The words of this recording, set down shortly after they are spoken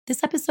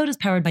This episode is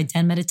powered by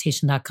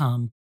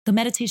denmeditation.com. Though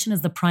meditation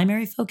is the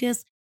primary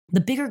focus, the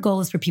bigger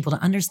goal is for people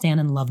to understand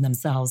and love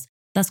themselves,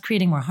 thus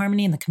creating more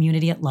harmony in the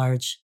community at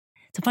large.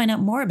 To find out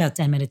more about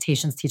Den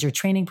Meditation's teacher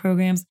training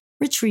programs,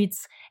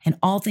 retreats, and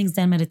all things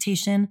Den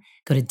Meditation,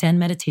 go to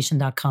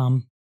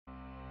denmeditation.com.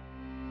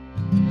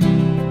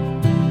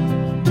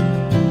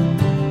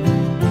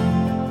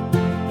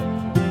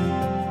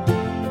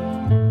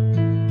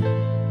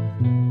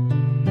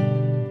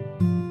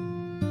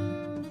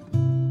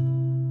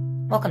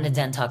 Welcome to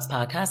Den Talks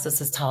Podcast.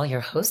 This is Tal,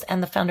 your host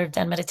and the founder of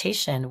Den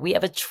Meditation. We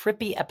have a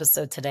trippy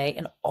episode today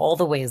in all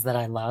the ways that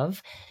I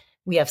love.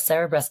 We have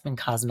Sarah Breskman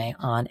Cosme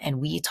on, and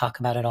we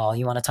talk about it all.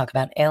 You want to talk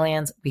about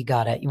aliens? We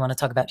got it. You want to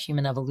talk about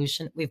human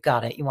evolution? We've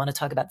got it. You want to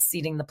talk about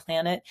seeding the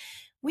planet?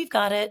 We've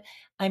got it.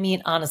 I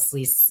mean,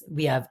 honestly,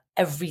 we have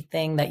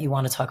everything that you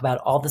want to talk about,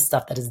 all the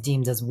stuff that is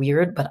deemed as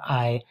weird, but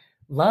I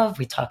love.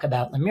 We talk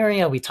about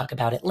Lemuria, we talk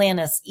about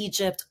Atlantis,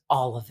 Egypt,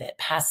 all of it,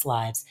 past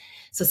lives.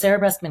 So Sarah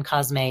Breskman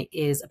Cosme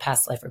is a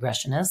past life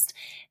regressionist,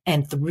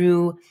 and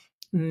through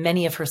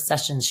many of her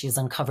sessions, she's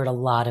uncovered a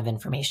lot of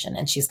information,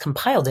 and she's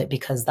compiled it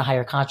because the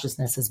higher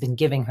consciousness has been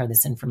giving her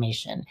this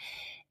information.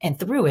 And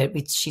through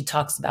it, she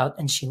talks about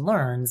and she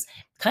learns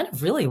kind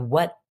of really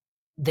what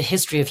the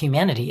history of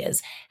humanity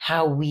is,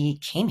 how we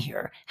came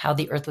here, how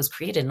the earth was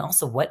created, and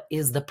also what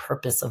is the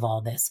purpose of all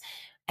this.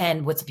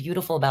 And what's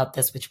beautiful about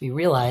this, which we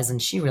realize and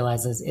she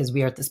realizes, is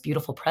we are at this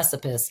beautiful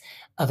precipice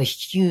of a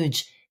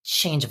huge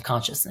change of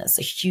consciousness,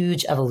 a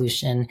huge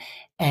evolution.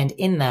 And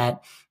in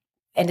that,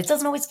 and it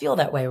doesn't always feel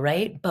that way,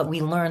 right? But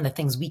we learn the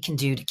things we can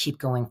do to keep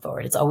going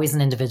forward. It's always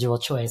an individual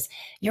choice.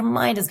 Your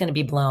mind is going to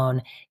be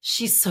blown.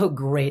 She's so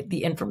great.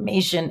 The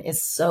information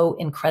is so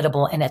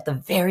incredible. And at the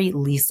very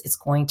least, it's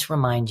going to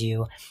remind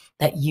you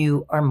that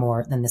you are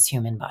more than this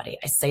human body.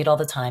 I say it all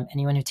the time.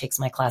 Anyone who takes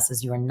my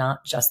classes, you are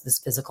not just this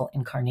physical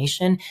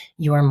incarnation.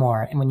 You are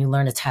more. And when you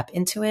learn to tap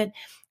into it,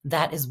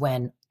 that is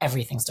when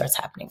everything starts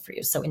happening for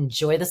you. So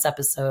enjoy this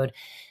episode.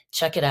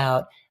 Check it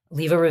out.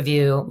 Leave a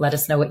review. Let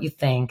us know what you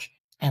think.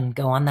 And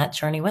go on that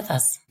journey with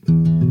us.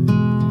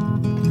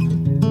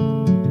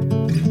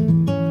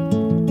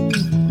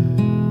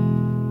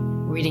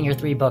 Reading your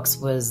 3 books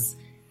was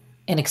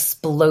an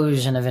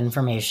explosion of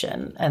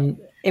information. And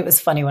it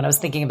was funny when I was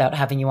thinking about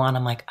having you on,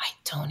 I'm like, I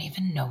don't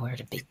even know where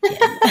to begin.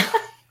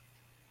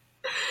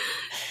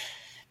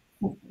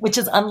 Which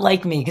is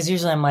unlike me, because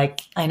usually I'm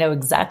like, I know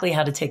exactly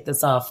how to take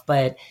this off.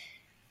 But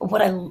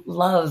what I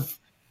love,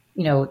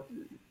 you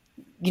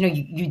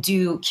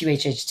do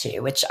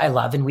QHHT, which I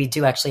love. And we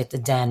do actually at the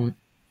Den,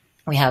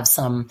 we have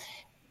some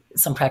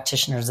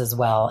practitioners as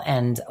well.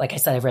 And like I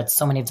said, I've read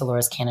so many of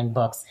Dolores Cannon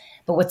books,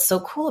 but what's so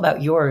cool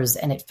about yours,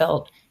 and it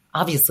felt,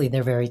 obviously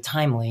they're very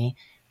timely.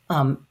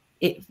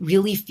 It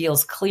really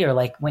feels clear.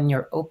 Like when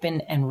you're open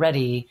and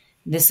ready,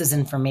 this is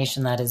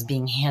information that is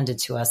being handed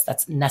to us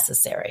that's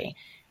necessary.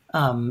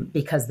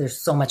 Because there's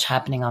so much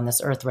happening on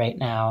this earth right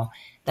now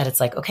that it's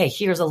like, okay,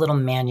 here's a little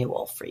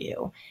manual for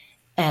you.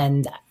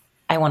 And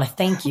I want to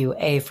thank you,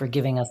 for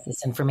giving us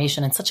this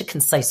information in such a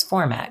concise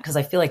format, because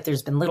I feel like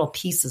there's been little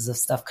pieces of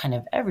stuff kind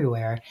of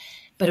everywhere,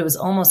 but it was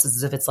almost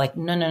as if it's like,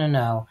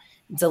 no,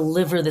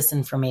 deliver this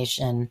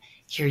information.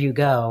 Here you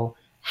go.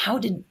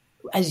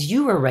 As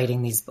you were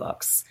writing these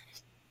books,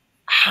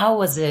 how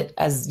was it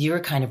as you're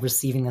kind of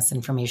receiving this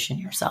information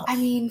yourself? I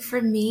mean,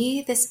 for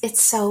me,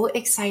 it's so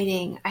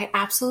exciting. I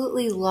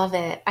absolutely love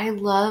it. I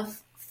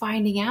love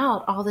finding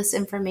out all this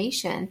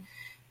information,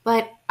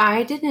 but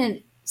I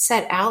didn't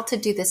set out to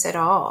do this at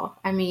all.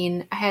 I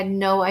mean, I had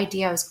no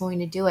idea I was going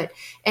to do it.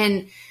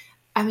 And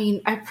I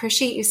mean, I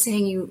appreciate you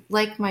saying you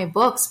like my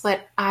books,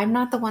 but I'm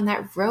not the one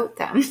that wrote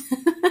them.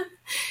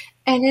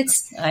 And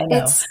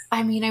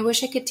I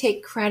wish I could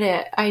take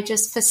credit. I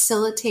just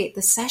facilitate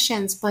the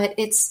sessions, but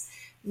it's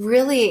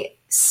really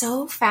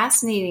so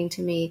fascinating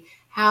to me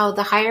how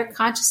the higher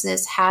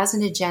consciousness has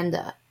an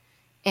agenda.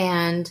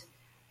 And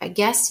I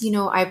guess,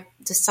 I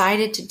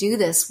decided to do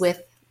this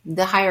with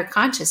the higher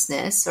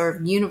consciousness or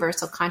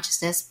universal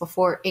consciousness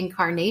before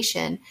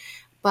incarnation.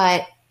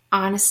 But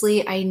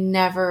honestly, I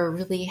never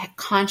really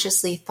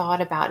consciously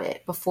thought about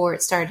it before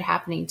it started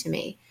happening to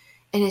me.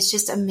 And it's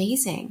just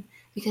amazing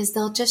because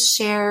they'll just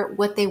share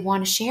what they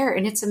want to share.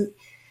 And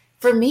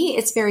for me,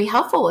 it's very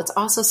helpful. It's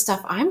also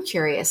stuff I'm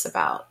curious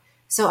about.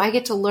 So I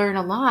get to learn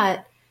a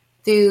lot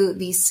through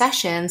these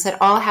sessions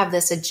that all have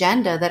this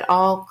agenda, that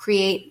all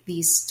create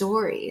these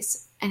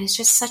stories. And it's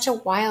just such a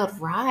wild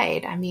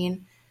ride. I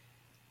mean,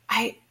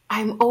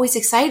 I'm always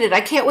excited.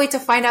 I can't wait to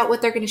find out what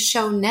they're going to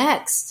show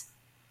next.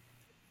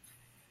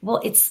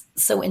 Well, it's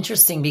so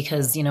interesting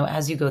because,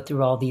 as you go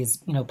through all these,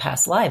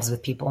 past lives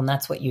with people, and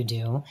that's what you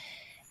do,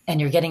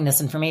 and you're getting this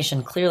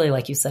information, clearly,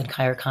 like you said,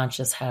 higher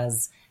conscious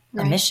has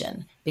a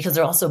mission because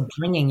they're also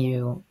bringing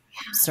you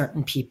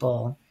certain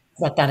people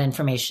that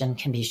information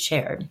can be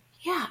shared.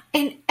 Yeah.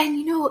 And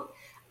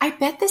I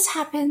bet this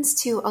happens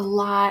to a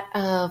lot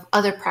of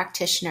other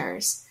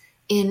practitioners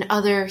in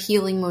other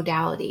healing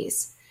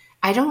modalities.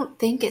 I don't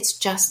think it's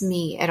just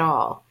me at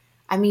all.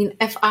 I mean,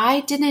 if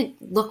I didn't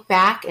look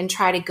back and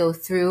try to go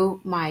through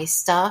my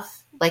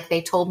stuff like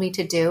they told me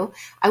to do,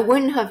 I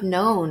wouldn't have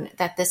known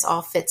that this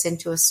all fits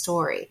into a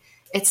story.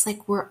 It's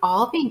like we're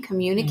all being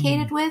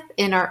communicated Mm. with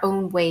in our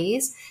own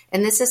ways.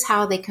 And this is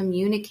how they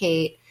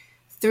communicate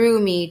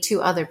through me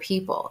to other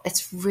people.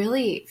 It's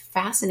really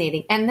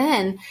fascinating. And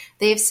then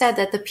they've said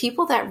that the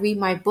people that read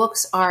my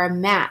books are a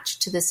match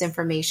to this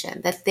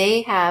information, that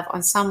they have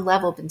on some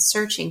level been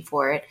searching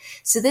for it.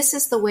 So this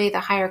is the way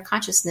the higher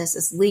consciousness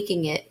is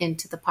leaking it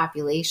into the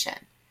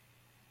population.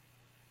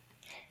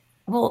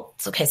 Well,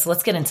 it's okay. So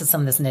let's get into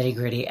some of this nitty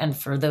gritty. And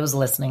for those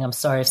listening, I'm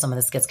sorry if some of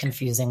this gets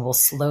confusing. We'll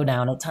slow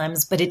down at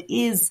times, but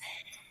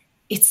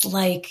it's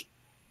like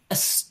a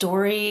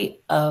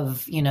story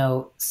of,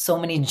 so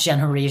many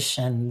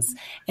generations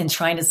and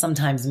trying to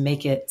sometimes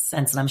make it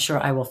sense. And I'm sure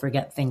I will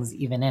forget things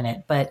even in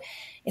it, but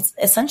it's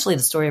essentially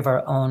the story of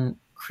our own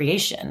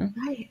creation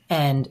Right.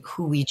 and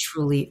who we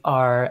truly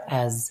are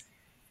as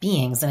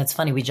beings. And it's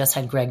funny, we just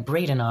had Greg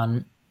Braden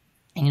on,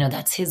 and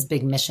that's his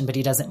big mission, but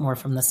he does it more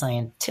from the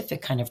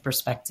scientific kind of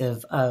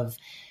perspective of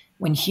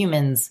when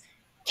humans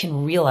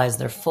can realize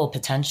their full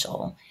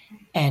potential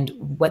and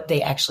what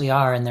they actually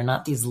are, and they're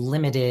not these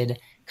limited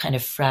kind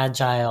of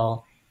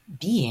fragile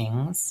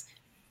beings,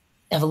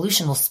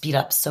 evolution will speed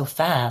up so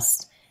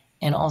fast.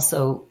 And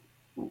also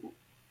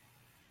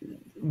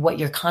what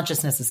your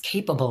consciousness is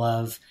capable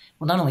of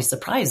will not only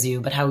surprise you,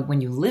 but how when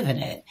you live in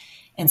it.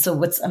 And so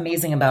what's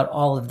amazing about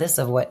all of this,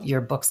 of what your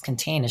books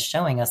contain, is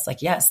showing us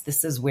like, yes,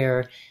 this is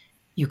where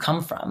you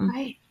come from.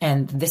 Right.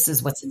 And this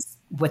is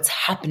what's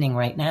happening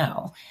right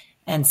now.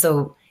 And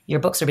so your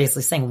books are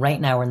basically saying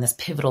right now we're in this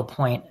pivotal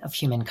point of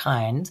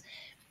humankind,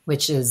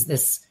 which is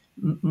this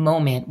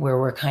moment where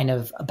we're kind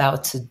of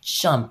about to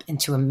jump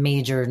into a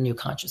major new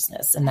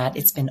consciousness, and that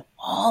it's been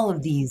all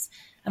of these,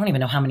 I don't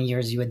even know how many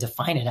years you would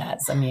define it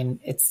as. I mean,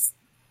 it's,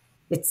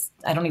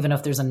 I don't even know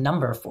if there's a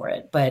number for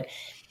it, but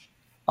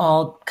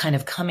all kind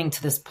of coming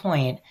to this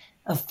point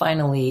of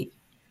finally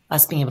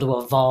us being able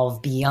to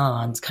evolve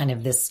beyond kind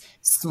of this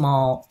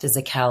small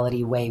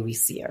physicality way we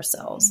see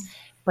ourselves.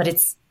 But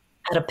it's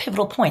at a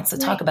pivotal point. So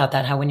talk about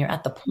that, how when you're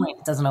at the point,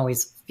 it doesn't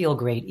always feel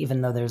great,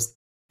 even though there's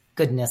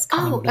goodness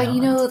coming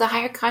beyond. The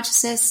higher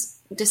consciousness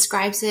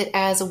describes it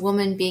as a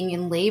woman being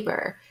in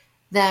labor,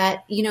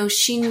 that,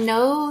 she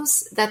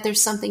knows that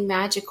there's something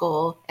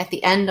magical at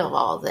the end of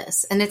all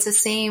this. And it's the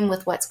same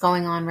with what's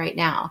going on right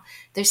now.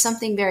 There's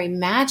something very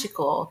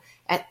magical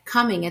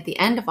coming at the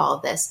end of all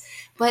of this.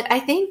 But I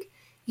think,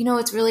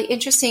 it's really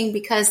interesting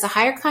because the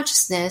higher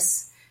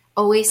consciousness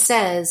always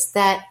says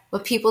that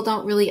what people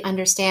don't really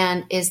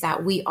understand is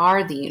that we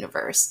are the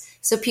universe.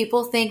 So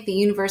people think the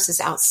universe is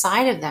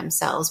outside of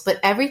themselves, but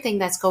everything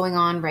that's going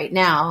on right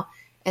now,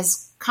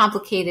 as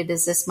complicated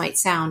as this might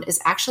sound, is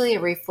actually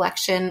a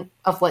reflection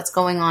of what's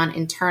going on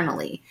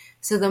internally.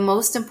 So the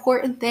most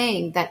important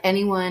thing that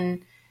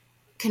anyone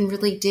can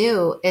really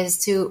do is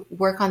to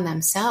work on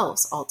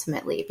themselves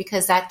ultimately,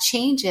 because that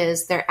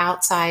changes their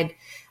outside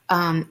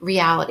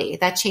reality.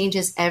 That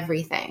changes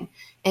everything.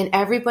 And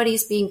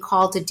everybody's being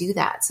called to do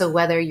that. So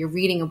whether you're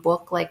reading a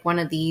book like one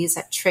of these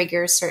that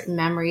triggers certain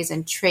memories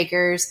and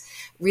triggers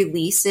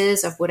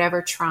releases of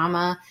whatever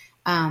trauma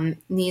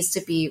needs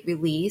to be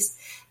released,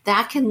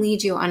 that can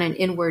lead you on an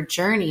inward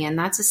journey. And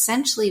that's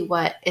essentially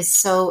what is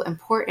so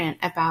important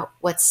about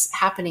what's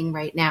happening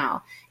right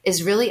now,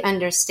 is really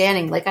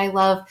understanding, like I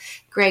love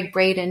Greg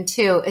Braden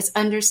too, is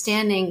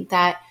understanding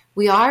that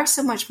we are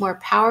so much more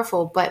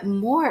powerful, but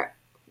more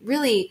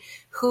really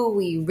who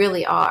we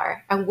really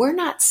are. And we're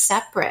not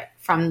separate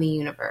from the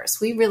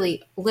universe. We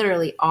really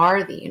literally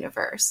are the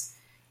universe.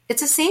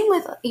 It's the same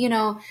with,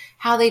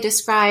 how they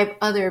describe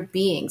other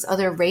beings,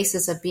 other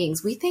races of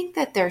beings. We think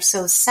that they're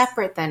so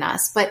separate than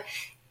us, but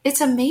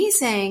it's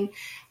amazing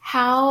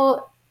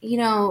how,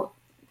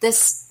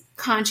 this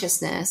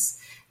consciousness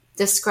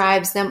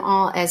describes them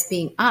all as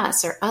being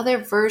us or other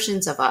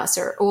versions of us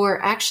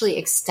or actually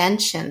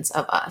extensions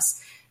of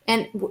us.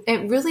 And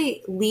it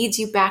really leads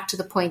you back to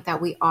the point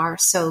that we are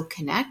so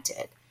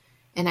connected.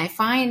 And I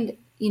find,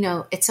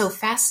 it's so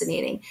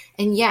fascinating.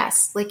 And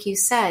yes, like you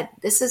said,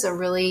 this is a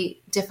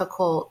really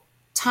difficult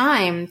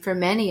time for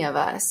many of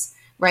us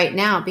right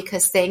now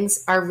because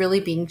things are really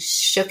being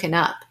shooken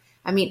up.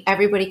 I mean,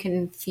 everybody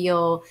can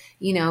feel,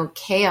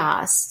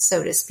 chaos,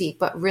 so to speak,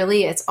 but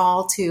really it's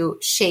all to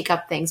shake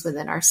up things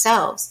within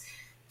ourselves.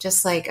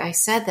 Just like I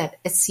said, that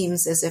it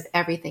seems as if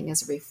everything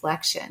is a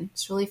reflection.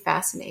 It's really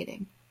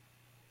fascinating.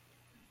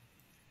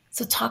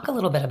 So talk a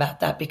little bit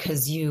about that,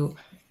 because you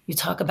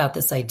talk about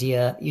this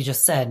idea, you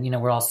just said,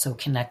 we're all so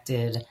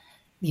connected.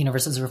 The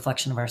universe is a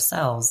reflection of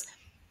ourselves.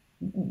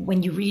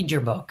 When you read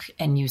your book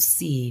and you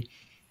see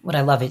what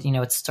I love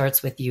it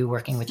starts with you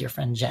working with your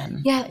friend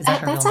Jen. Yeah, Is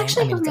that her that's real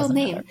actually name? her real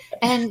name.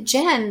 And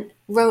Jen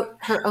wrote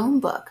her own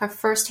book, a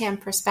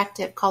firsthand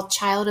perspective called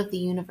Child of the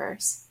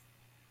Universe.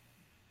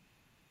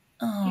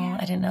 Oh, Yeah.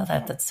 I didn't know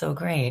that. That's so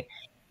great.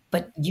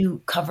 But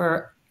you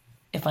cover,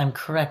 if I'm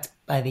correct,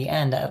 by the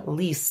end, at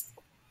least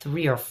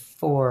 3 or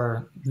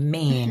 4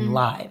 main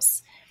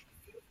lives.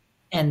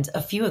 And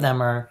a few of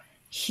them are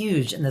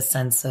huge in the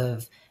sense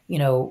of,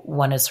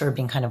 one is her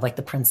being kind of like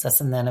the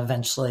princess and then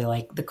eventually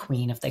like the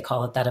queen, if they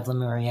call it that, of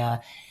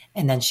Lemuria.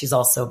 And then she's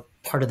also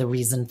part of the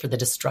reason for the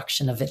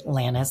destruction of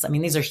Atlantis. I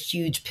mean, these are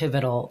huge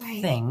pivotal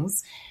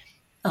things.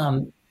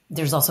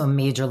 There's also a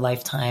major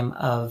lifetime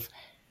of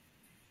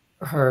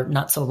her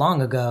not so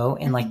long ago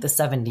in like the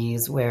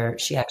 70s where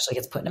she actually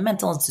gets put in a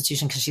mental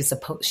institution because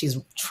she's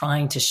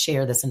trying to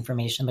share this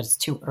information, but it's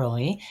too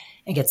early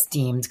and gets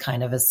deemed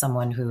kind of as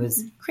someone who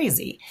is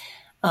crazy.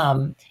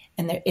 And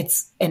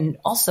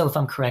also, if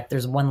I'm correct,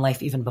 there's one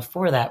life even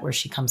before that where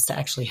she comes to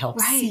actually help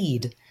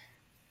seed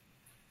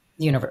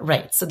the universe.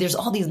 Right. So there's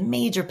all these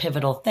major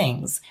pivotal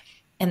things.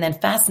 And then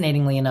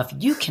fascinatingly enough,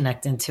 you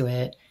connect into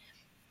it,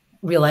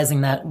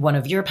 realizing that one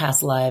of your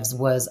past lives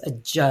was a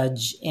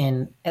judge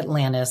in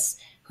Atlantis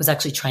who was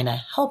actually trying to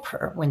help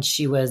her when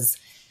she was,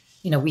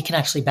 we can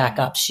actually back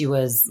up.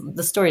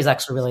 The story is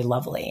actually really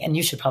lovely, and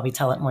you should probably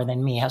tell it more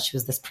than me, how she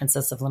was this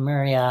princess of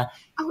Lemuria.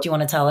 Do you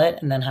want to tell it?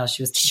 And then how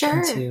she was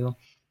taken to...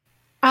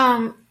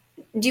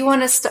 Do you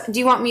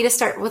want me to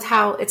start with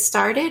how it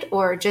started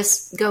or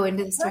just go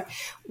into the story?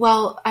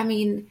 Well, I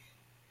mean,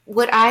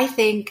 what I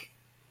think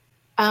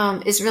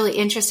is really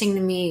interesting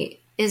to me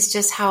is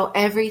just how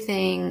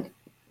everything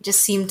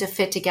just seemed to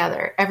fit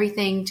together.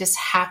 Everything just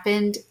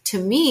happened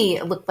to me.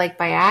 It looked like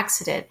by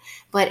accident,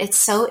 but it's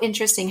so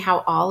interesting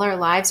how all our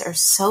lives are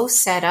so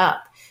set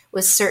up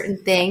with certain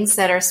things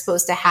that are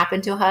supposed to happen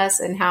to us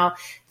and how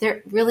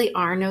there really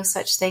are no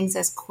such things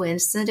as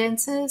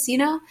coincidences,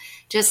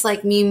 just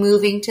like me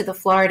moving to the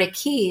Florida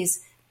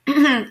Keys.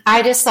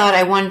 I just thought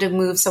I wanted to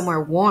move somewhere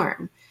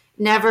warm.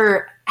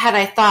 Never had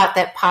I thought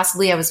that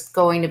possibly I was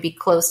going to be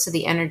close to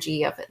the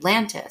energy of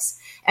Atlantis.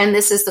 And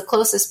this is the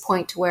closest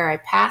point to where I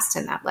passed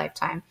in that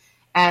lifetime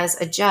as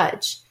a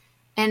judge.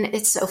 And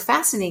it's so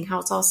fascinating how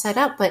it's all set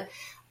up. But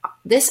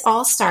this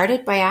all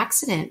started by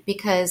accident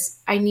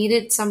because I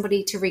needed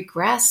somebody to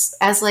regress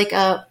as like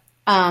a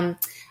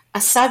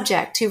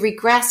subject to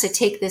regress to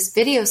take this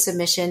video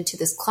submission to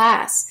this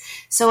class.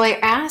 So I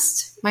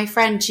asked my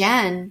friend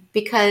Jen,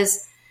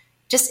 because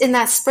just in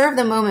that spur of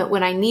the moment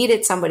when I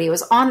needed somebody, it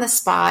was on the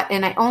spot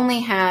and I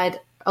only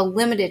had a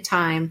limited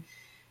time.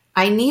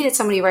 I needed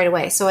somebody right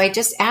away. So I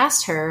just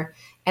asked her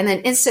and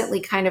then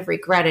instantly kind of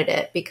regretted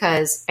it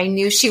because I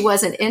knew she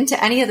wasn't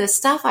into any of this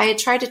stuff. I had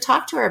tried to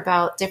talk to her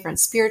about different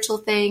spiritual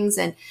things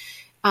and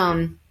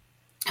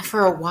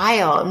for a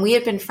while, and we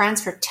had been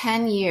friends for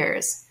 10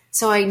 years.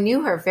 So I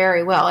knew her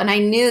very well. And I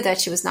knew that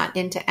she was not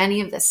into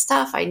any of this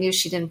stuff. I knew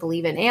she didn't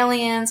believe in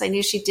aliens. I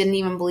knew she didn't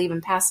even believe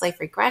in past life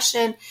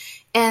regression.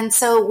 And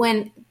so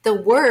when the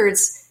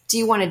words, "Do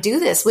you want to do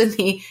this with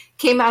me?"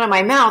 came out of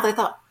my mouth, I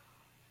thought,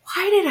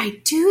 why did I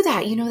do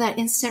that? That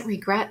instant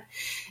regret.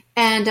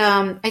 And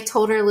I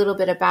told her a little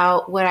bit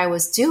about what I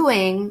was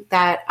doing,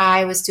 that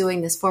I was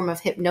doing this form of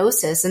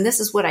hypnosis. And this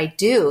is what I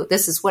do.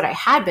 This is what I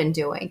had been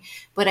doing.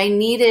 But I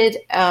needed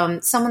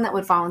someone that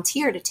would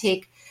volunteer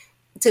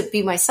to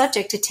be my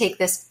subject to take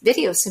this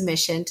video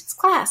submission to this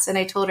class. And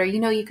I told her,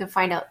 you can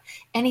find out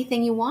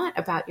anything you want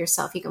about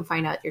yourself. You can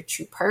find out your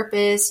true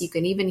purpose. You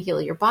can even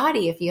heal your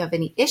body if you have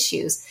any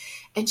issues.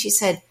 And she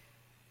said,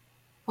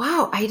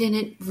 wow, I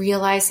didn't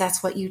realize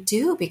that's what you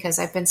do because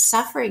I've been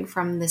suffering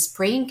from this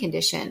brain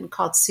condition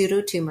called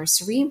pseudotumor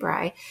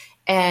cerebri.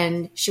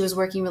 And she was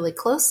working really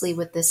closely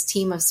with this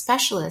team of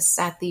specialists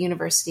at the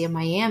University of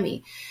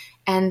Miami.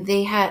 And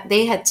they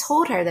had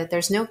told her that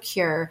there's no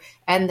cure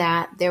and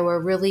that there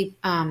were really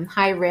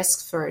high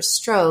risks for a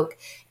stroke.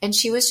 And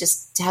she was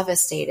just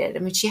devastated. I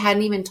mean, she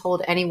hadn't even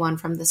told anyone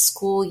from the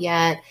school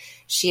yet.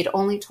 She had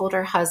only told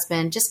her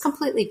husband, just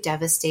completely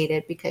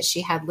devastated because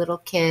she had little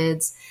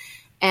kids.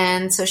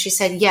 And so she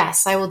said,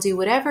 yes, I will do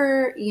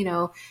whatever,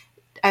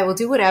 I will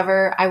do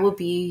whatever. I will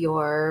be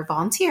your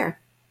volunteer.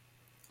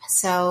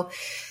 So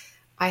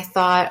I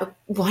thought,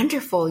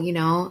 wonderful,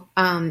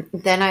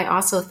 Then I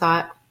also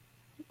thought,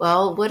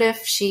 well, what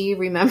if she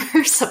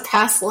remembers a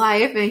past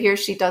life and here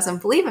she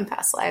doesn't believe in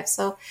past life?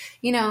 So,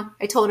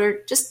 I told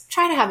her, just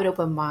try to have an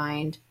open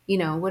mind,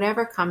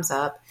 whatever comes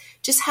up,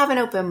 just have an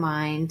open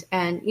mind.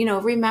 And,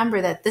 remember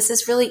that this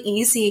is really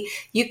easy.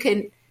 You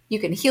can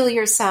heal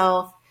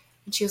yourself.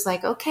 And she was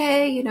like,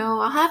 okay,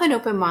 I'll have an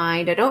open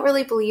mind. I don't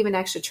really believe in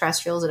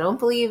extraterrestrials. I don't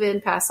believe in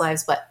past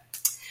lives, but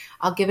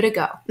I'll give it a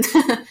go.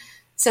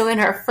 So in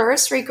her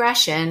first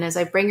regression, as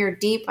I bring her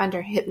deep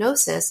under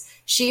hypnosis,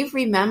 she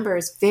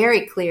remembers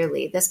very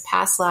clearly this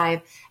past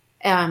life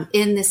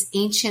in this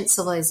ancient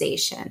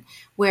civilization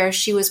where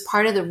she was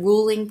part of the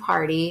ruling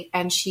party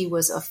and she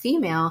was a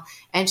female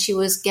and she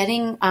was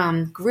getting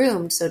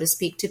groomed, so to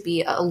speak, to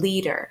be a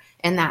leader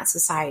in that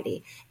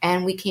society.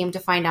 And we came to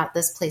find out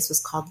this place was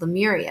called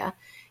Lemuria.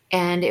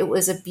 And it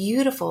was a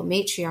beautiful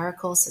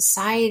matriarchal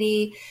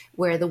society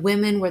where the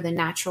women were the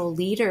natural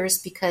leaders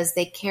because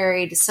they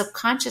carried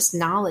subconscious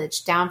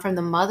knowledge down from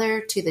the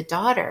mother to the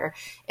daughter.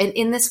 And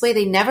in this way,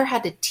 they never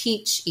had to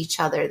teach each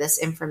other this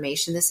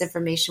information. This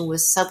information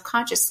was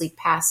subconsciously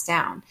passed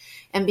down.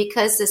 And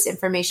because this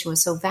information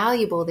was so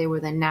valuable, they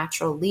were the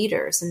natural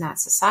leaders in that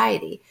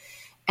society.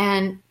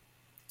 And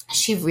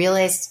she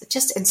realized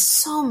just in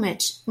so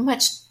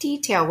much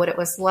detail what it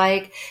was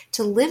like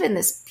to live in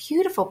this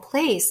beautiful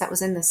place that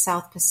was in the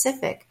South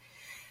Pacific.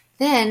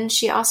 Then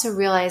she also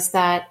realized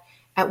that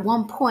at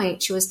one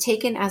point she was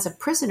taken as a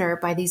prisoner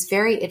by these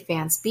very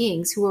advanced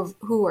beings who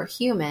were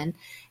human,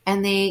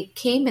 and they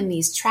came in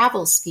these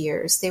travel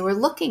spheres. They were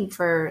looking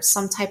for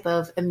some type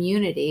of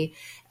immunity,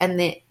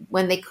 and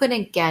when they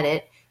couldn't get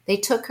it, they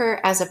took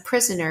her as a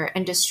prisoner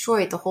and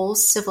destroyed the whole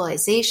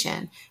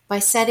civilization by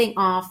setting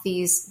off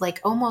these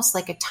almost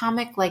like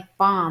atomic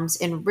bombs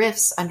in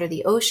rifts under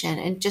the ocean,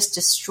 and just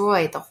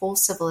destroyed the whole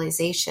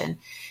civilization.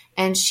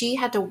 And she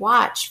had to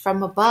watch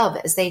from above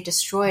as they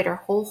destroyed her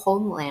whole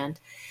homeland.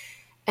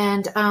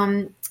 And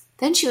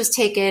then she was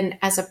taken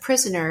as a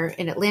prisoner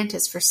in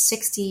Atlantis for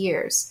 60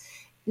 years.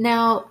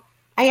 Now,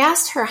 I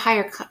asked her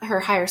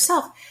higher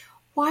self,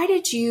 why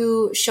did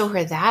you show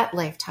her that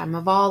lifetime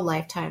of all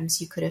lifetimes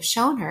you could have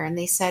shown her? And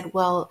they said,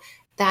 well,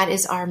 that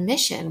is our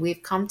mission.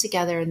 We've come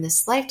together in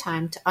this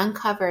lifetime to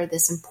uncover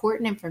this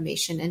important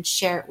information and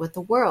share it with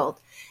the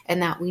world,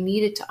 and that we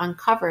needed to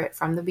uncover it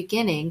from the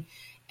beginning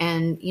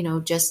and,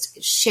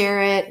 just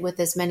share it with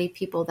as many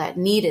people that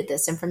needed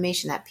this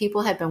information, that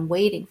people had been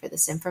waiting for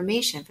this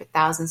information for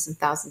thousands and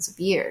thousands of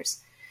years.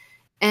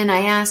 And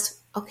I asked,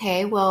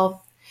 okay,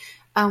 well,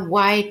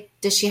 why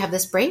does she have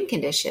this brain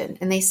condition?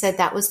 And they said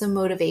that was the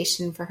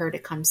motivation for her to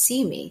come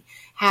see me.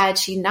 Had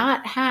she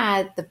not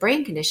had the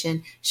brain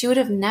condition, she would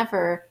have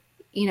never,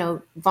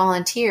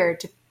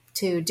 volunteered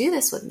to do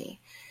this with me.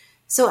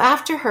 So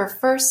after her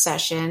first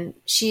session,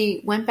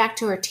 she went back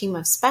to her team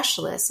of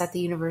specialists at the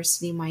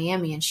University of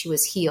Miami, and she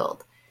was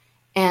healed.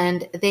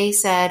 And they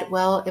said,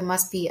 well, it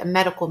must be a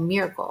medical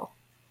miracle.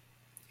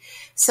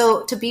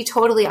 So to be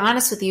totally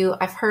honest with you,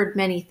 I've heard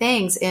many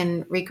things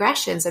in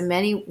regressions and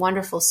many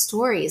wonderful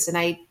stories, and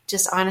I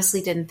just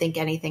honestly didn't think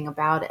anything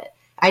about it.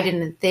 I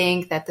didn't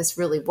think that this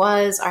really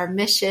was our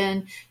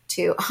mission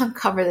to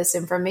uncover this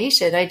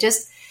information.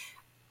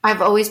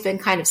 I've always been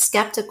kind of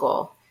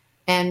skeptical,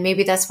 and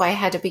maybe that's why it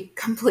had to be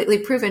completely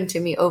proven to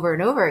me over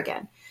and over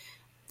again.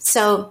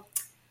 So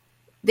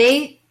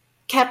they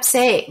kept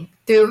saying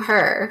through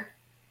her,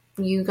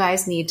 you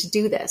guys need to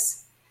do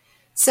this.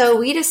 So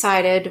we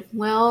decided,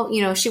 well,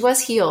 she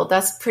was healed.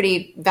 That's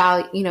pretty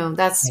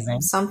that's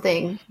Amen.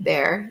 something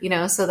there,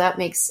 so that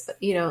makes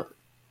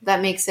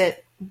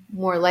it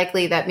more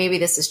likely that maybe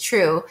this is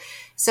true.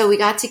 So we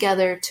got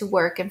together to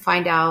work and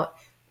find out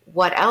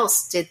what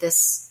else did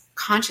this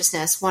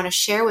consciousness want to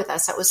share with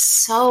us that was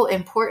so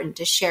important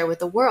to share with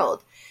the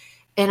world.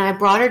 And I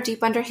brought her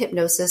deep under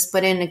hypnosis,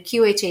 but in a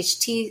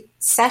QHHT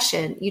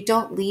session, you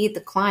don't lead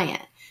the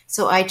client.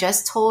 So I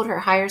just told her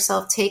higher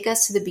self, take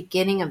us to the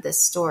beginning of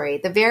this story,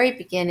 the very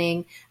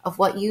beginning of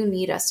what you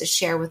need us to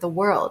share with the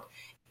world.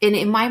 And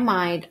in my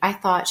mind, I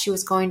thought she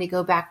was going to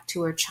go back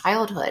to her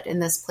childhood in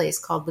this place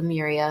called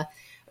Lemuria.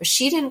 Or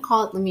she didn't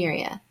call it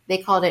Lemuria. They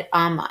called it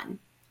Aman,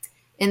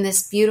 in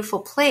this beautiful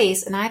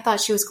place. And I thought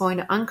she was going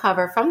to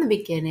uncover from the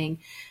beginning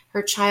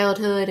her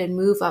childhood and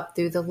move up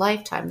through the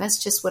lifetime.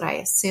 That's just what I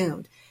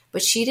assumed.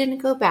 But she didn't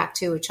go back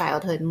to a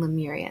childhood in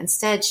Lemuria.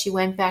 Instead, she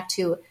went back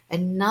to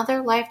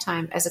another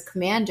lifetime as a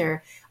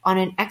commander on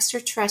an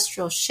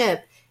extraterrestrial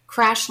ship,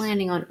 crash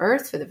landing on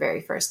Earth for the very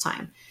first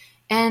time.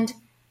 And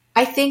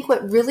I think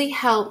what really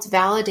helped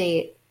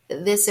validate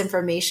this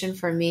information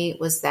for me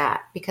was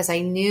that, because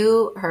I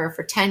knew her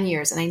for 10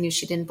 years and I knew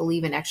she didn't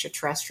believe in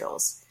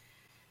extraterrestrials.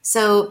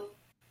 So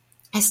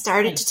I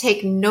started to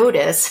take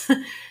notice.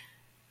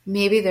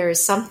 Maybe there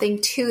is something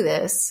to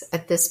this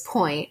at this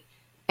point.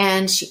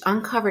 And she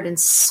uncovered in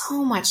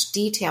so much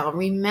detail,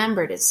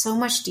 remembered in so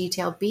much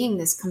detail being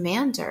this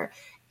commander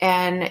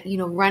and,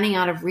 running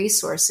out of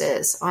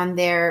resources on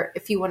their,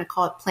 if you want to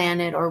call it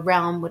planet or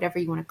realm, whatever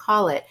you want to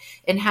call it,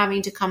 and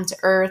having to come to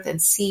Earth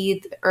and see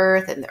the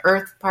Earth and the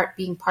Earth part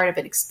being part of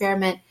an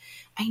experiment.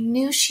 I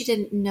knew she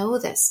didn't know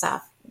this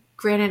stuff.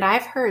 Granted,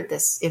 I've heard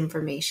this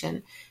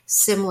information,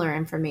 similar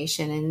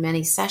information in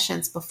many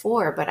sessions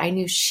before, but I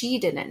knew she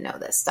didn't know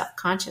this stuff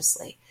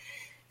consciously.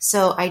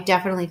 So I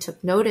definitely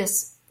took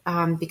notice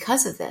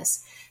because of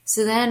this.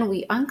 So then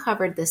we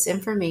uncovered this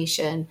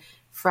information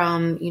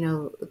from,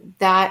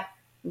 that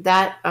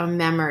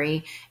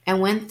memory and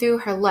went through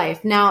her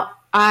life. Now,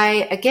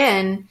 I,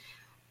 again,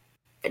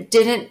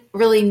 didn't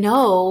really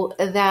know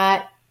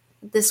that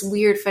this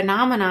weird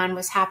phenomenon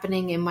was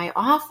happening in my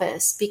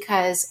office,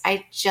 because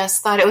I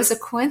just thought it was a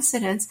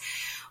coincidence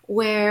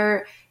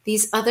where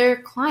these other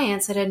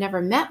clients that had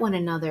never met one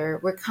another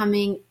were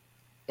coming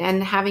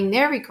and having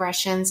their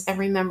regressions and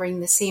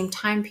remembering the same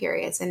time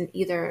periods in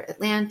either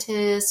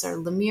Atlantis or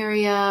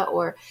Lemuria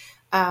or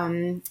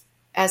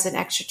as an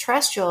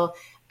extraterrestrial.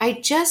 I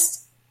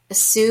just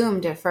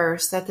assumed at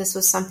first that this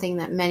was something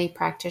that many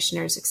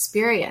practitioners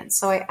experience.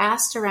 So I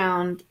asked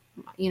around,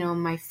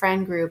 my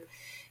friend group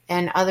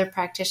and other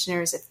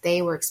practitioners if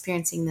they were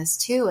experiencing this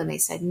too, and they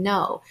said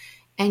no.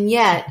 And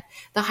yet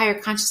the higher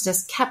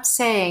consciousness kept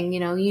saying,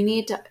 you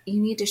need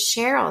to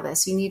share all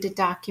this. You need to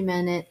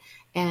document it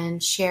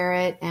and share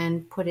it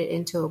and put it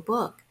into a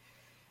book.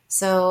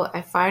 So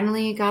I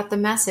finally got the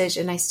message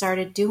and I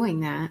started doing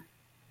that.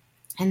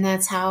 And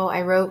that's how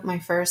I wrote my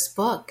first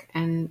book.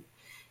 And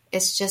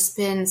it's just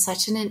been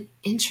such an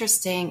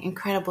interesting,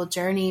 incredible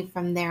journey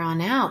from there on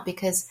out,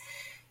 because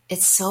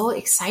it's so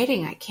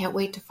exciting. I can't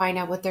wait to find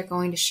out what they're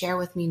going to share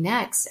with me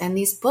next. And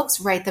these books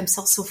write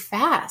themselves so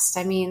fast.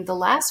 I mean, the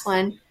last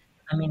one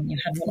I mean, you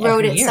have one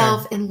wrote every year.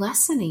 itself in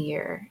less than a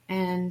year.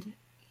 And,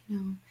 you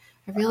know,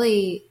 I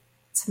really,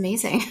 it's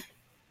amazing.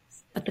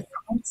 But the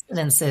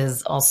coincidence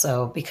is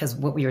also because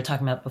what we were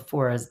talking about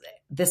before is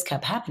this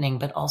kept happening,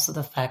 but also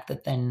the fact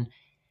that then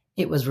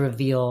it was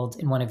revealed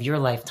in one of your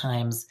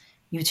lifetimes,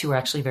 you two were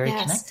actually very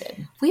Yes.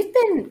 connected. We've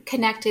been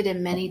connected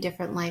in many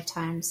different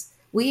lifetimes.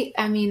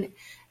 I mean,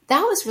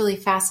 that was really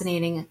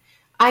fascinating.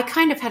 I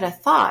kind of had a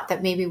thought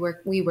that maybe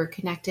we were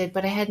connected,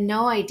 but I had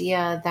no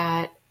idea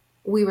that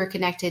we were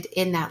connected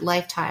in that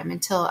lifetime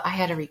until I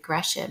had a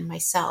regression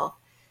myself.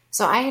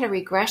 So I had a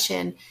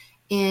regression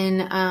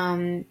in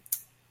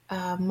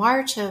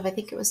March of, I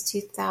think it was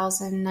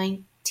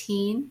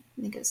 2019.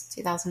 I think it was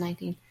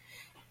 2019,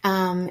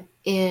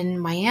 in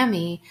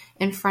Miami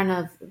in front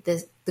of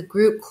the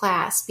group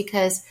class,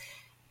 because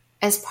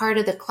as part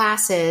of the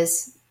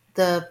classes,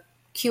 the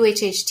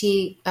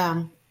QHHT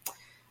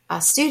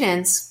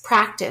students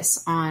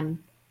practice on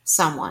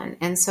someone.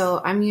 And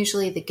so I'm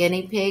usually the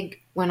guinea pig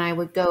when I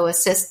would go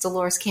assist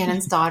Dolores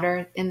Cannon's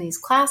daughter in these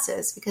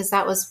classes, because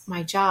that was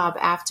my job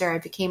after I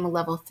became a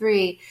level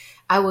 3.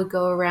 I would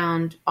go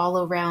around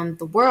all around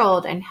the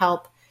world and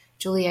help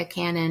Julia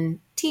Cannon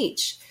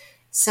teach.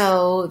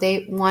 So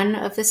one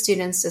of the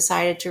students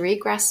decided to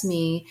regress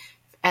me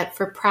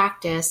for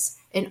practice,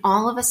 and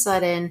all of a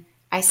sudden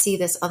I see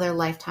this other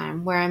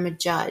lifetime where I'm a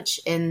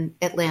judge in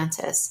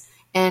Atlantis.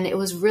 And it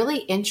was really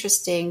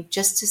interesting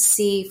just to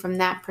see from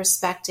that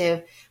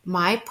perspective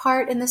my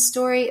part in the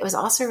story. It was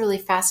also really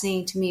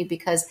fascinating to me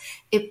because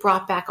it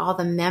brought back all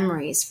the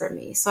memories for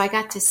me. So I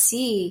got to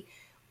see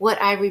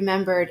what I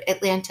remembered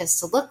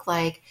Atlantis to look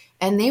like,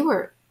 and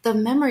the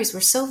memories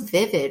were so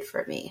vivid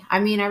for me. I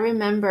mean, I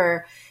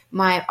remember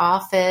my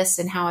office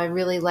and how I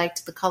really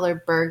liked the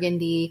color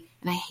burgundy,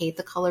 and I hate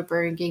the color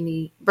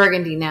burgundy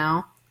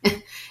now.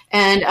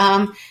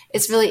 And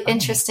it's really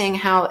interesting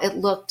how it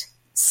looked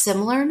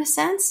similar in a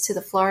sense to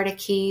the Florida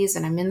Keys,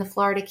 and I'm in the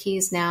Florida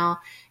Keys now.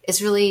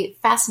 It's really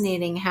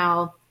fascinating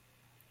how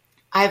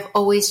I've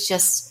always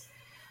just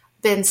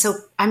been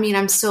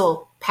I'm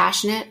still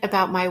passionate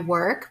about my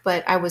work,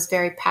 but I was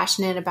very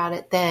passionate about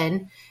it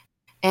then.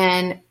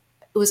 And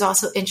it was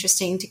also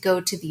interesting to go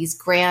to these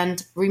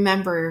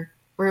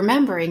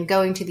remembering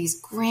going to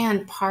these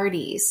grand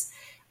parties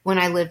when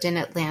I lived in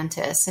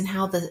Atlantis, and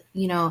how the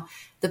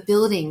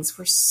buildings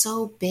were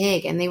so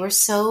big and they were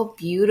so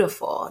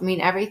beautiful. I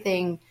mean,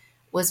 everything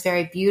was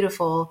very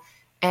beautiful.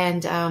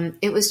 And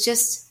it was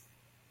just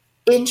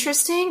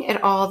interesting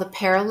at all the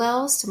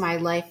parallels to my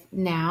life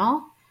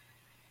now,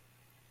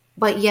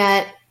 but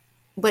yet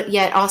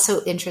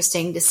also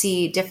interesting to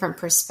see different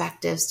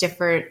perspectives,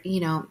 different,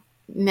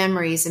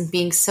 memories, and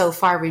being so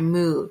far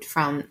removed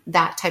from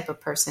that type of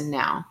person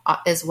now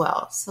as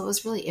well. So it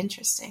was really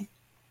interesting.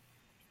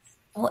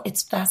 Well,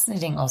 it's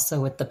fascinating also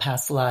with the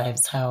past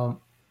lives, how,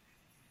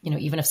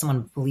 even if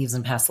someone believes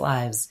in past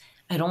lives,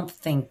 I don't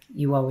think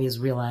you always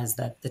realize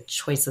that the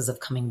choices of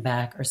coming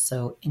back are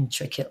so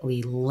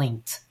intricately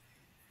linked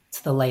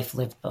to the life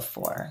lived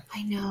before.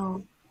 I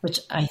know. Which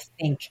I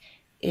think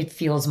it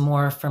feels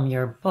more from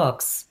your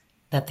books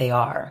that they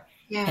are.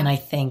 Yeah. And I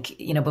think,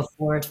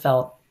 before it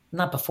felt,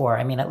 not before,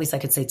 I mean, at least I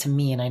could say to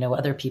me, and I know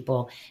other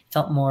people,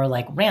 felt more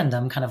like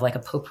random, kind of like a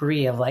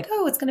potpourri of like,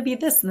 oh, it's going to be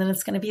this, and then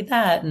it's going to be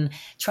that, and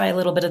try a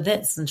little bit of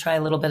this and try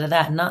a little bit of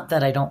that. Not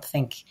that I don't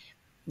think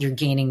you're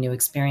gaining new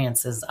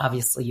experiences.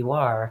 Obviously you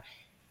are,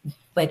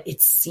 but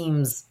it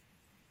seems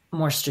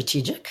more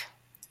strategic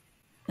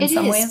in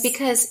some ways.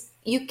 Because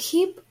you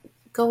keep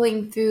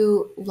going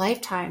through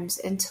lifetimes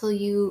until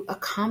you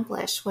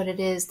accomplish what it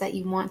is that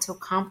you want to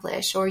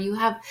accomplish, or you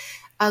have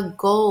a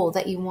goal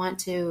that you want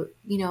to,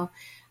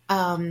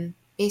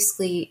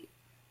 basically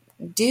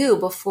do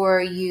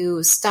before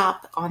you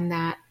stop on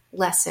that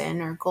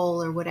lesson or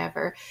goal or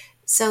whatever.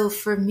 So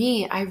for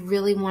me, I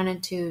really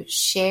wanted to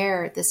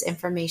share this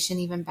information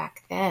even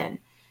back then.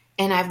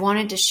 And I've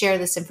wanted to share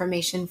this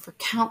information for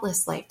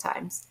countless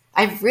lifetimes.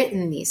 I've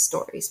written these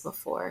stories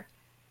before.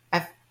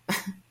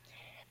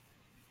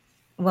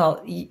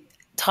 Well,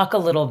 talk a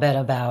little bit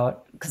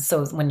about,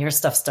 so when your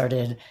stuff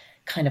started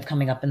kind of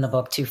coming up in the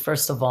book too,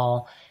 first of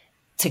all,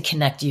 to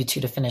connect you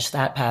two to finish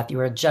that path, you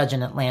were a judge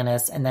in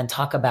Atlantis, and then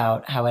talk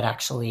about how it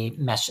actually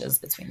meshes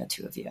between the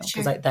two of you,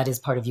 because that is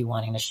part of you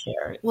wanting to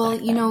share. Well,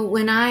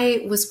 when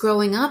I was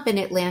growing up in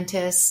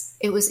Atlantis,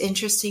 it was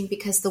interesting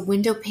because the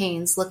window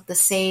panes looked the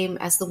same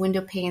as the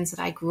window panes that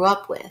I grew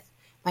up with.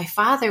 My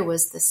father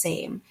was the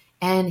same,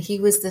 and he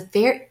was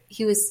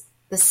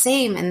the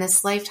same in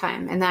this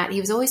lifetime, and that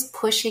he was always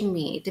pushing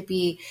me to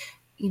be,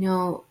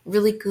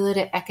 really good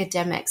at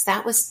academics.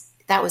 That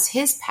was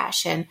his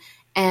passion.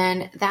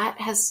 And that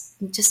has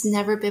just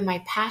never been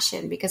my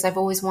passion, because I've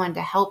always wanted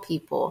to help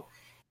people.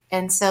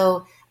 And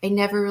so I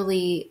never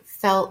really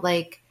felt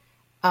like,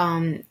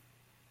 I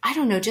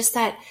don't know, just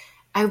that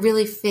I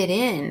really fit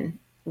in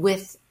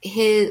with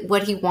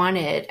what he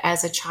wanted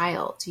as a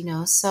child,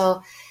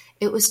 So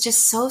it was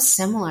just so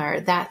similar,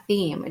 that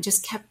theme. It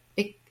just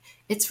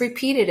it's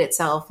repeated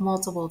itself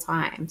multiple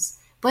times.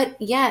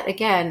 But yet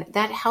again,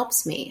 that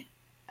helps me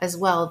as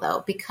well,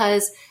 though,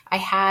 because I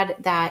had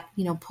that,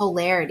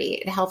 polarity.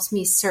 It helps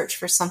me search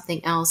for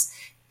something else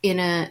in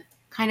a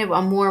kind of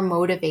a more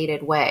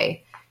motivated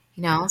way,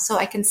 so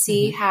I can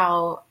see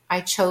how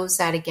I chose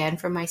that again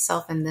for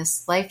myself in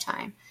this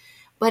lifetime.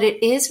 But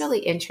it is really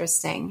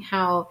interesting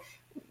how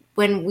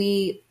when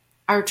we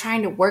are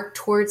trying to work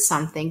towards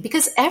something,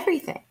 because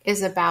everything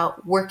is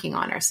about working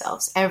on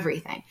ourselves,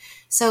 everything.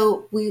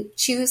 So we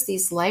choose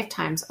these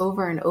lifetimes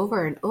over and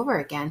over and over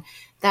again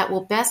that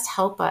will best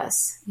help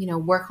us,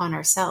 work on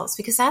ourselves,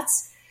 because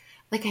that's,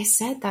 like I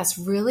said, that's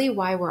really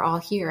why we're all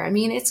here. I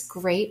mean, it's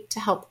great to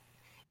help.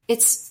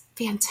 It's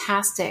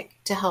fantastic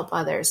to help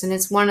others. And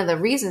it's one of the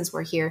reasons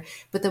we're here.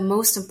 But the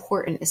most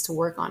important is to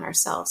work on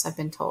ourselves, I've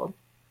been told.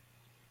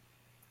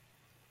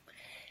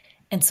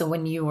 And so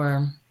when you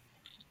were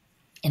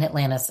in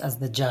Atlantis as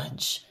the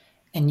judge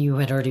and you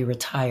had already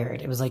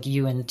retired, it was like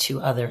you and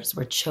two others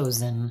were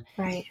chosen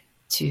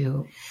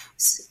to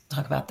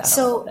talk about that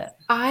a little bit.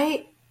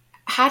 I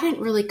hadn't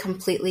really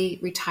completely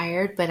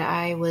retired, but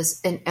I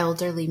was an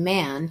elderly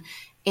man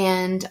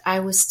and I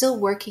was still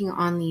working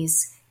on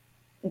these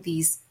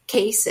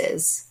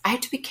cases. I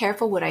have to be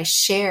careful what I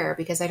share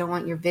because I don't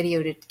want your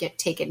video to get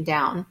taken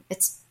down.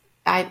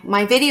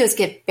 My videos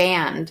get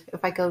banned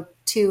if I go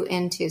too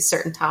into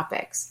certain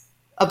topics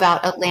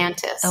about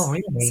Atlantis. Oh,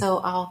 really? So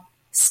I'll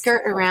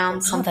skirt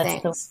around some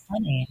things. That's so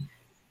funny.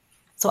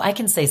 So I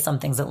can say some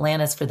things.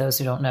 Atlantis, for those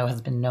who don't know,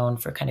 has been known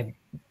for kind of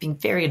being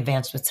very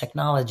advanced with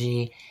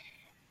technology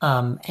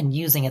and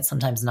using it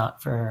sometimes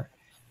not for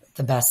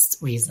the best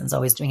reasons,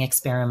 always doing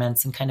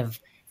experiments and kind of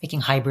making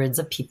hybrids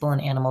of people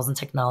and animals and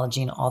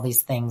technology and all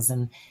these things.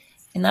 And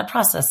in that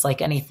process,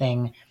 like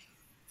anything,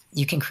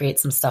 you can create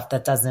some stuff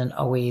that doesn't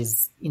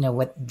always,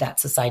 what that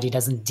society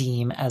doesn't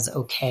deem as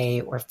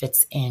okay or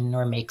fits in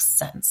or makes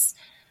sense.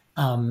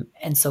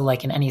 And so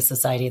like in any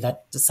society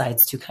that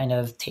decides to kind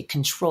of take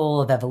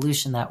control of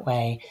evolution that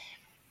way,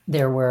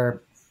 there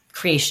were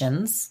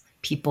creations,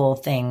 people,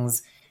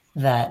 things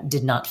that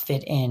did not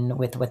fit in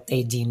with what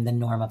they deemed the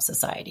norm of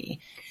society.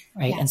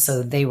 Right. Yes. And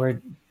so they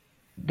would,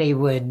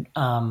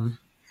 well,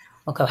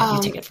 go ahead,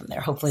 you take it from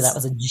there. Hopefully that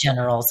was a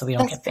general, so we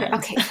don't get banned.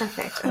 Okay,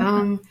 perfect.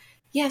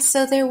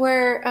 So there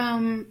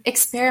were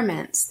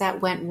experiments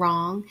that went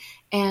wrong.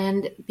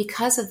 And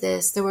because of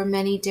this, there were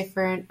many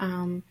different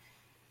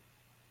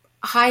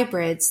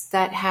hybrids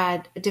that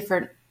had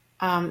different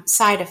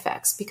side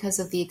effects because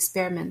of the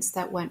experiments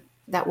that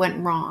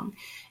went wrong.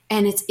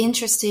 And it's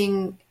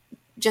interesting,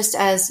 just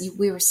as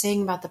we were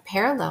saying about the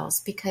parallels,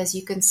 because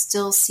you can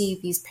still see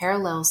these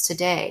parallels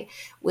today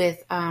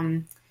with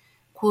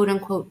quote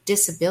unquote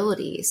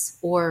disabilities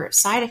or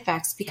side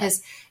effects,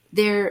 because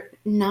they're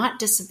not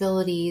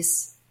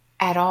disabilities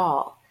at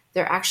all.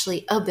 They're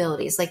actually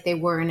abilities, like they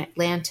were in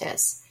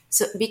Atlantis.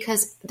 So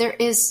because there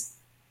is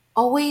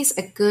always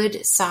a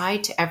good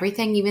side to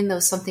everything, even though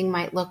something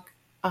might look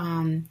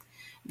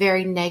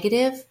very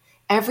negative,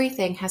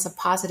 everything has a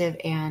positive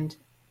and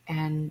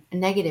a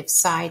negative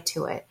side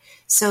to it.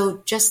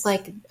 So just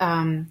like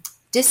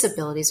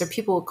disabilities, or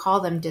people will call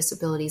them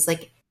disabilities,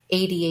 like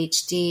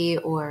ADHD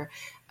or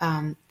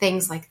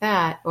things like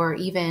that, or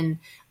even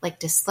like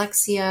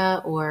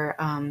dyslexia or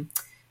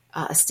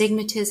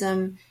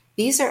astigmatism.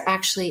 These are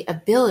actually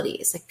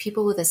abilities. Like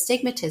people with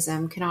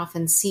astigmatism can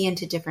often see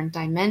into different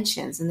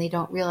dimensions and they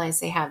don't realize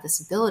they have this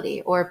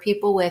ability. Or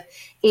people with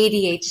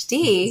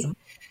ADHD. I'm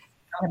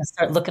going to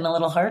start looking a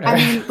little harder. I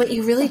mean, but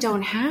you really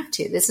don't have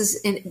to. This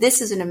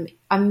is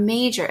a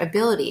major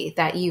ability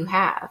that you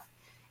have.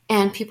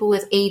 And people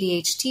with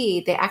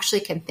ADHD, they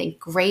actually can think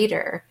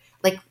greater,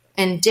 like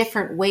in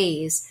different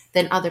ways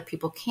than other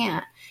people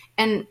can.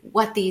 And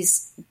what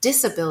these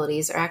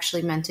disabilities are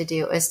actually meant to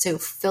do is to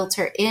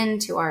filter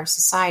into our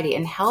society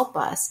and help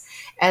us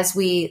as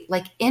we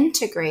like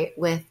integrate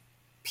with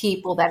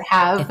people that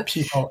have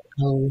people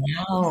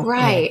allow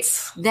right.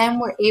 It. Then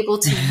we're able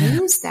to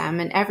use them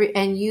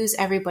and use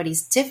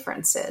everybody's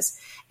differences.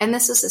 And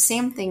this is the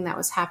same thing that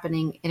was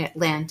happening in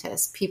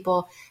Atlantis.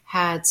 People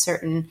had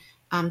certain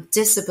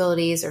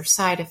disabilities or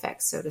side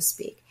effects, so to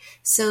speak.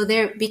 So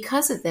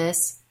because of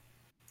this,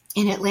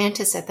 in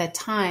Atlantis at that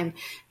time,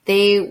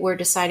 they were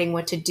deciding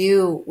what to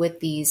do with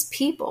these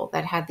people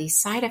that had these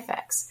side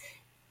effects.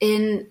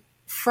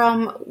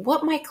 From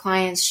what my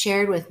clients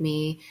shared with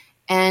me,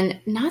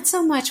 and not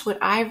so much what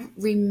I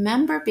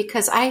remember,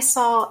 because I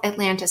saw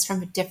Atlantis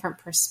from a different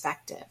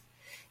perspective.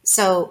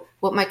 So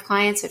what my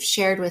clients have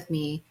shared with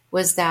me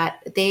was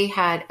that they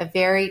had a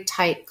very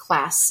tight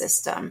class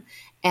system,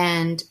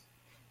 and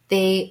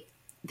they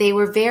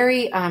were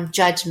very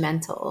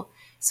judgmental,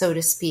 so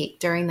to speak,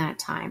 during that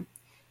time.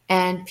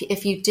 And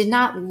if you did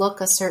not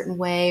look a certain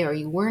way, or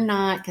you were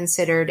not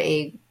considered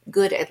a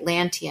good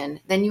Atlantean,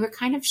 then you were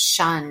kind of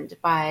shunned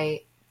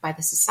by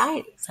the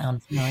society.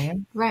 Sounds familiar.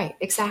 Right,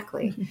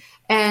 exactly.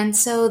 And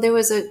so there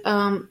was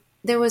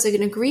there was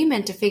an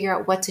agreement to figure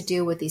out what to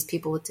do with these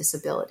people with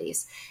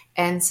disabilities.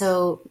 And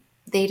so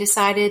they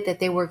decided that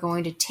they were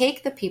going to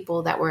take the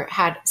people that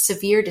had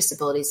severe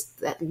disabilities,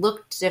 that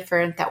looked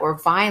different, that were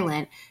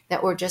violent,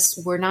 that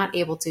were not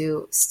able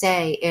to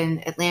stay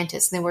in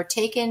Atlantis. And they were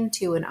taken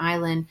to an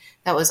island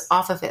that was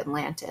off of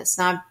Atlantis.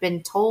 Now, I've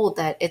been told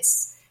that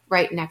it's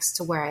right next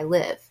to where I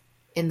live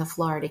in the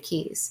Florida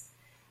Keys.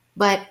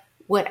 But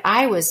what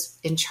I was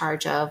in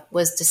charge of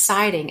was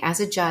deciding as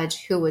a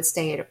judge who would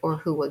stay or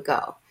who would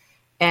go.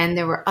 And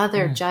there were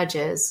other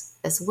judges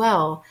as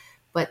well,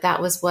 but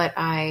that was what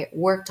I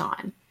worked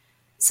on.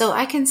 So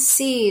I can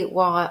see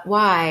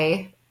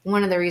why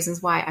one of the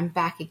reasons why I'm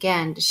back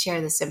again to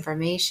share this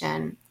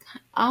information,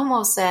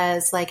 almost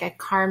as like a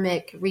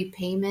karmic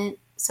repayment,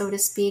 so to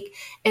speak.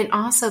 And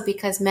also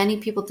because many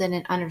people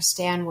didn't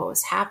understand what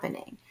was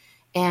happening.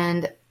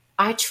 And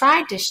I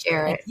tried to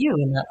share Like it. you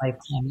in that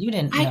lifetime, you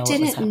didn't know I what was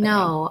didn't happening.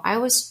 know. I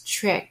was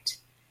tricked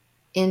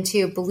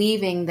into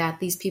believing that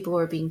these people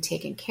were being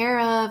taken care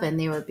of and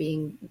they were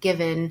being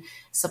given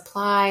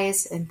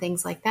supplies and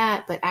things like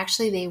that. But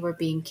actually, they were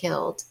being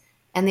killed.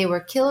 And they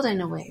were killed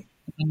in a way.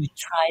 When you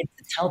tried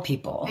to tell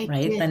people, I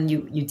right? did. Then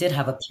you did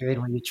have a period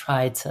where you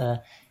tried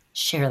to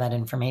share that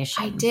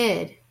information. I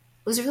did. It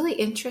was really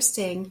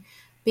interesting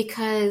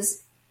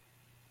because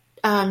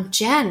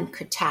Jen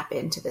could tap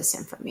into this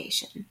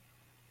information.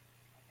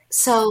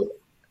 So,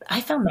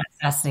 I found that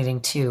fascinating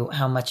too,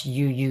 how much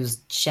you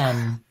used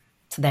Jen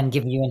to then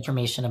give you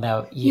information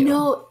about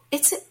you.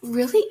 it's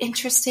really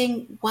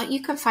interesting what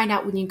you can find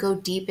out when you go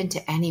deep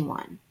into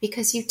anyone,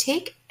 because you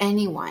take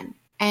anyone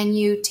and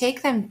you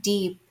take them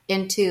deep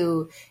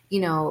into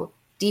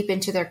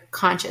their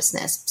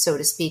consciousness, so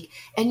to speak,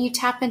 and you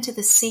tap into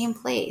the same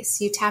place.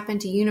 You tap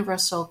into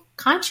universal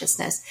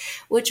consciousness,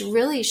 which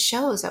really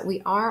shows that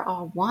we are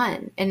all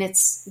one, and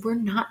we're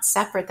not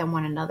separate than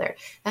one another.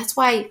 That's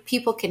why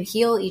people can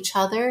heal each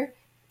other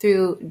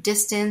through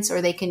distance,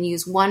 or they can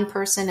use one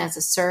person as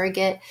a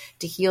surrogate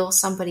to heal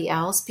somebody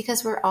else,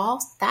 because we're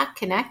all that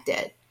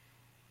connected.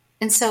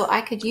 And so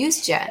I could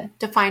use Jen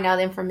to find out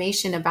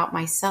information about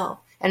myself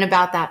and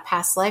about that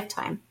past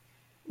lifetime,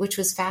 which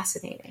was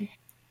fascinating.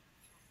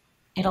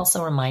 It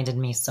also reminded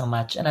me so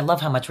much, and I love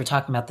how much we're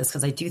talking about this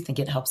because I do think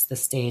it helps the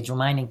stage,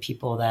 reminding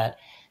people that,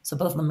 so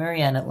both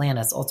Lemuria and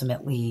Atlantis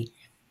ultimately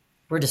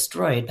were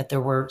destroyed, but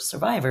there were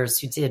survivors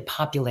who did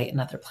populate in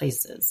other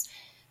places.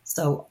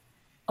 So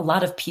a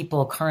lot of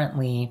people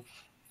currently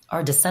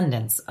are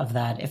descendants of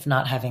that, if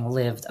not having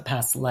lived a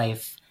past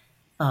life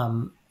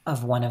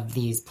of one of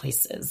these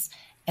places.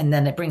 And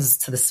then it brings us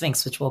to the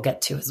Sphinx, which we'll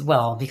get to as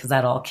well, because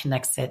that all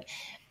connects it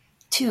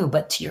too.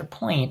 But to your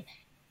point,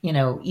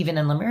 even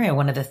in Lemuria,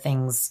 one of the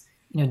things,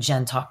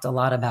 Jen talked a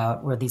lot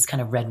about were these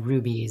kind of red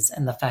rubies,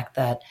 and the fact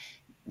that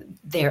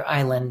their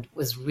land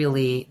was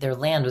really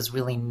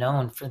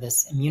known for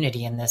this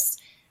immunity and this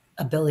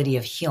ability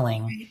of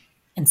healing. Right.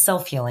 And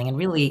self-healing. And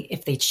really,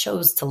 if they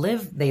chose to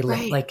live, they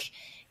lived. Right. Like,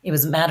 it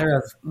was a matter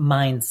of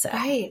mindset.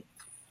 Right.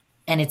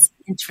 And it's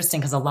interesting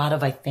because a lot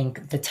of, I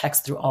think, the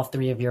text through all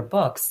three of your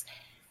books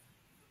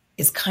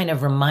is kind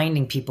of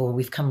reminding people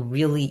we've come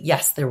really,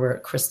 yes, there were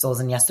crystals,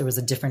 and yes, there was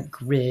a different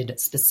grid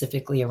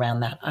specifically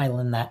around that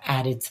island that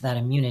added to that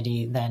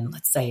immunity than,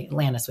 let's say,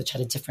 Atlantis, which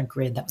had a different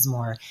grid that was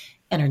more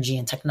energy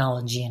and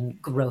technology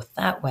and growth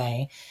that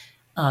way.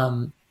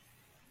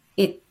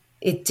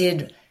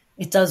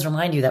 It does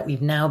remind you that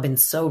we've now been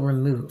so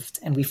removed,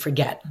 and we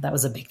forget. That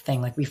was a big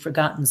thing. Like, we've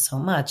forgotten so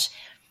much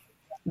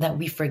that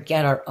we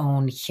forget our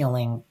own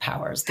healing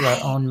powers through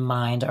our own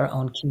mind, our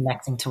own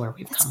connecting to where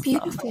we've come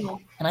Beautiful.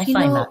 from. And I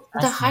find that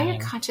the higher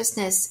fascinating.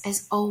 consciousness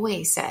has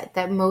always said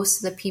that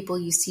most of the people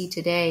you see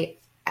today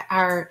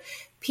are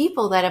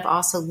people that have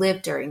also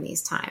lived during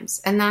these times.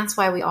 And that's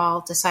why we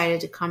all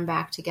decided to come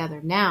back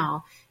together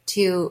now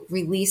to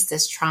release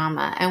this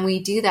trauma. And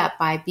we do that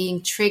by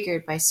being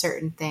triggered by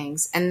certain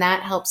things. And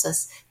that helps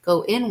us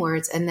go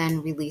inwards and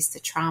then release the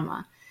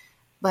trauma.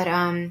 But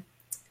I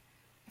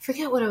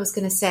forget what I was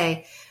going to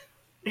say.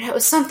 It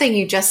was something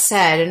you just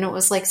said, and it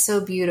was like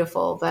so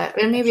beautiful, but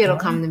maybe it'll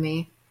come to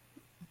me.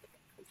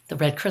 The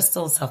red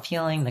crystals,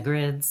 self-healing, the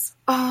grids.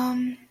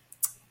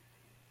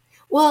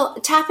 Well,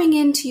 tapping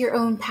into your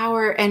own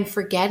power and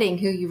forgetting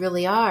who you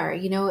really are.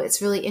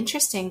 It's really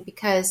interesting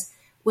because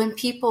when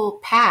people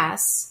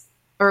pass,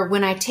 or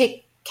when I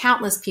take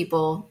countless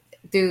people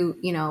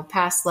through,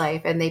 past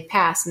life, and they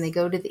pass and they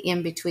go to the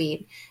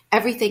in-between,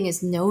 everything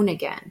is known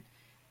again.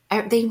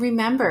 They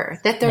remember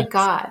that they're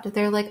God.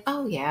 They're like,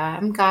 oh yeah,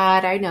 I'm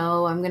God. I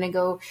know I'm going to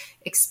go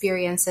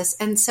experience this.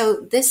 And so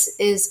this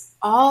is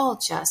all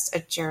just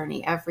a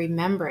journey of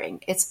remembering.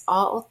 It's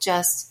all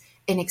just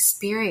an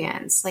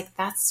experience. Like,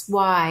 that's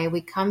why we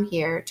come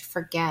here, to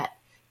forget,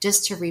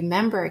 just to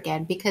remember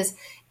again, because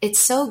it's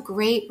so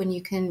great when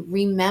you can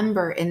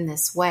remember in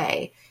this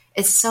way.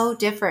 It's so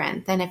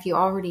different than if you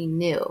already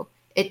knew.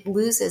 It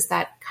loses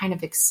that kind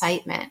of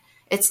excitement.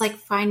 It's like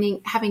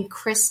having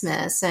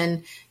Christmas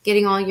and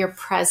getting all your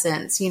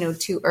presents,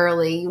 too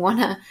early. You want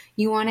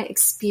to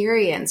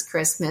experience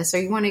Christmas,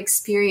 or you want to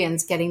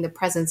experience getting the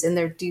presents in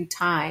their due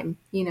time.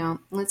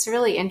 It's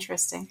really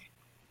interesting.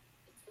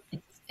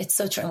 It's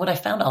so true. And what I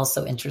found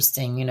also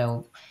interesting,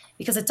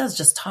 because it does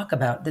just talk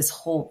about this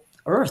whole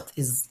earth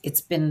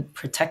it's been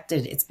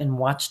protected, it's been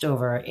watched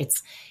over.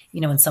 It's,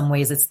 in some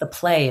ways it's the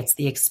play, it's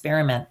the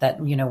experiment that,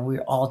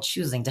 we're all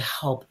choosing to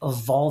help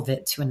evolve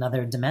it to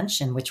another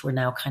dimension, which we're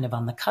now kind of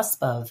on the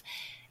cusp of.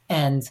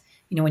 And,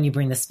 when you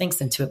bring the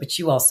Sphinx into it, which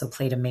you also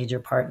played a major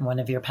part in one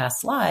of your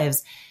past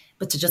lives,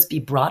 but to just be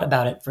brought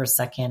about it for a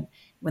second,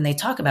 when they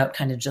talk about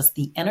kind of just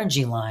the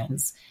energy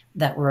lines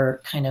that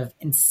were kind of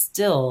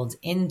instilled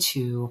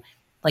into,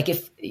 like,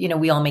 if,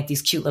 we all make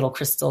these cute little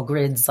crystal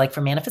grids, like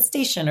for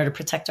manifestation or to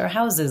protect our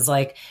houses,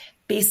 like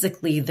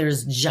basically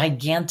there's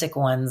gigantic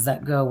ones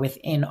that go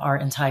within our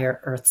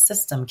entire earth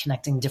system,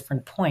 connecting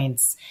different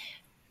points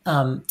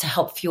to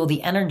help fuel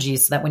the energy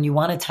so that when you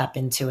want to tap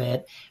into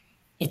it,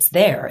 it's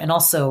there. And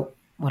also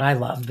what I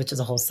loved, which is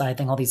a whole side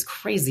thing, all these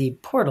crazy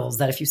portals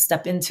that if you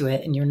step into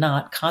it and you're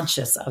not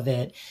conscious of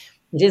it,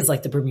 it is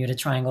like the Bermuda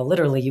Triangle.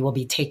 Literally, you will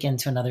be taken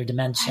to another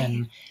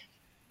dimension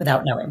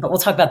without knowing. But we'll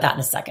talk about that in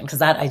a second, because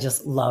that I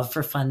just love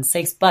for fun's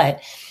sakes.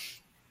 But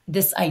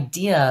this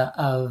idea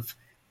of,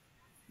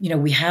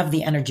 we have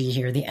the energy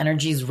here. The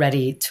energy is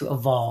ready to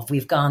evolve.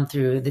 We've gone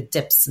through the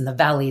dips and the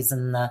valleys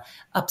and the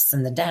ups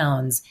and the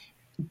downs.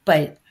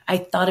 But I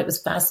thought it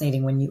was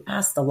fascinating when you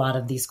asked a lot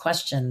of these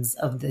questions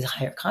of the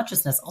higher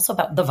consciousness, also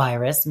about the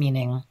virus,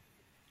 meaning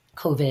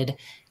COVID,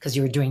 because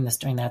you were doing this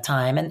during that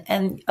time,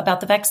 and about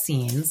the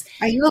vaccines.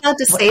 Are you allowed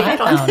to say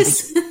that on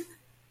this?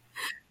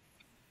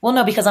 Well,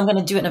 no, because I'm going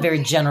to do it in a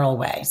very general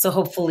way. So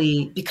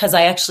hopefully, because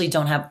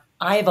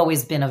I've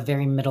always been a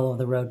very middle of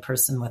the road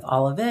person with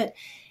all of it.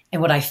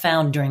 And what I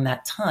found during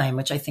that time,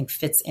 which I think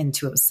fits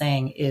into what I was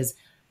saying, is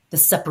the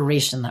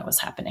separation that was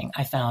happening,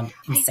 I found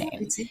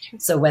insane.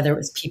 So whether it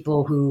was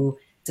people who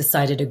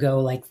decided to go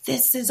like,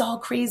 this is all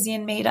crazy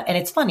and made up, and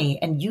it's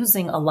funny, and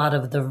using a lot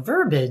of the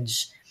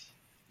verbiage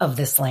of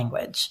this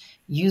language,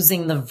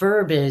 using the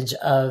verbiage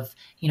of,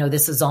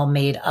 this is all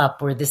made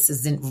up, or this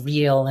isn't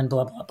real, and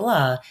blah, blah,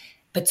 blah,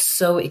 but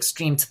so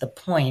extreme to the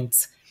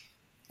point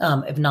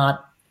of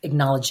not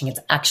acknowledging its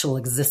actual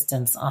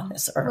existence on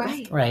this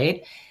earth,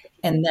 right?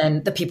 And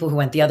then the people who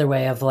went the other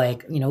way of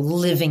like,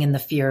 living in the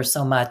fear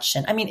so much.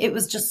 And I mean, it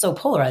was just so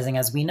polarizing,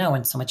 as we know,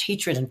 and so much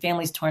hatred and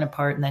families torn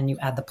apart. And then you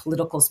add the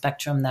political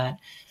spectrum that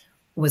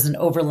was an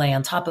overlay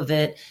on top of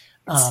it.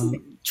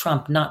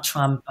 Trump, not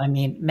Trump. I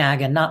mean,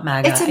 MAGA, not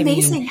MAGA. It's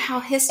amazing how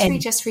history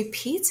just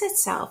repeats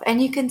itself.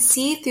 And you can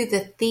see through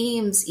the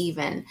themes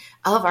even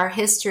of our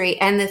history,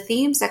 and the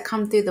themes that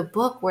come through the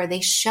book, where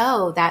they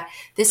show that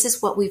this is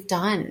what we've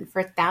done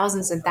for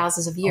thousands and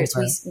thousands of years.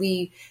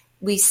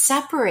 We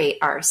separate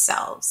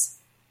ourselves,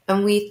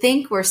 and we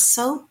think we're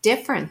so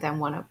different than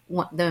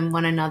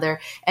one another.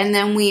 And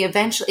then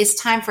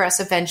it's time for us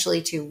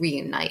eventually to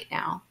reunite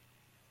now.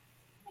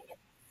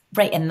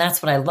 Right. And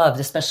that's what I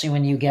loved, especially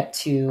when you get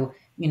to,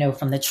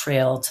 from the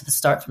trail to the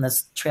start, from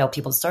the trail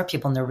people to start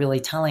people, and they're really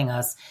telling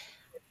us,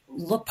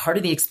 look, part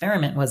of the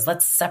experiment was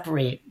let's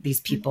separate these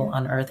people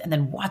on earth and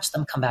then watch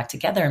them come back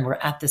together. And we're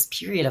at this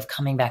period of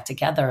coming back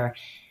together.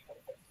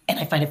 And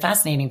I find it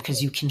fascinating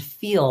because you can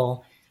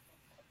feel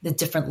the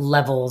different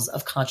levels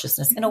of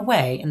consciousness in a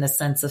way, in the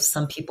sense of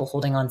some people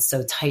holding on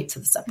so tight to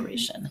the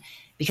separation,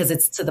 because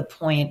it's to the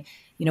point,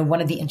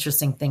 one of the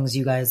interesting things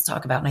you guys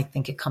talk about, and I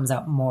think it comes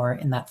out more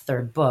in that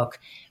third book,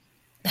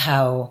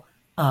 how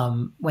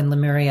when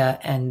Lemuria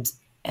and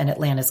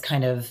Atlantis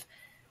kind of,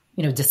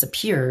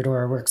 disappeared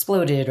or were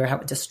exploded or how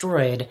it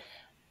destroyed,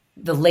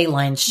 the ley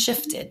lines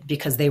shifted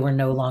because they were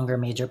no longer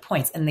major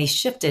points. And they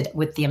shifted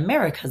with the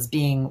Americas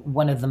being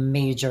one of the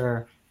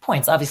major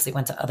points. Obviously it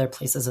went to other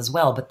places as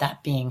well, but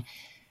that being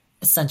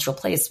a central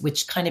place,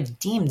 which kind of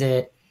deemed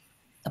it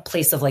a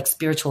place of like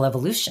spiritual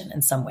evolution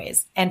in some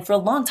ways. And for a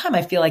long time,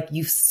 I feel like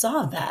you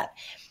saw that.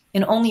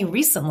 And only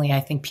recently,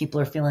 I think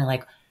people are feeling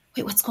like,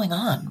 wait, what's going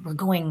on? We're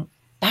going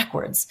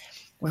backwards.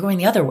 We're going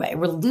the other way.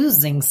 We're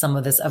losing some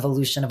of this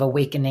evolution of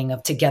awakening,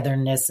 of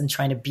togetherness and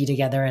trying to be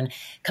together, and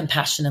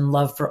compassion and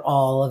love for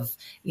all of,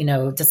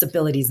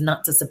 disabilities,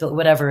 not disability,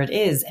 whatever it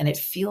is. And it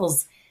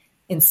feels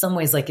in some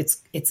ways like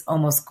it's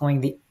almost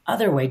going the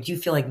other way. Do you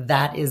feel like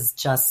that is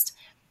just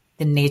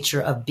the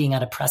nature of being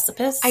at a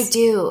precipice? I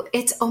do.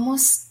 It's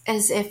almost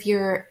as if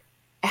you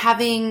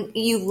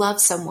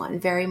love someone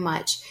very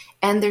much,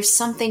 and there's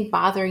something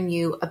bothering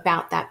you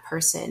about that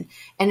person.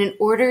 And in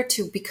order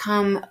to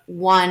become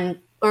one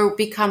or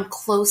become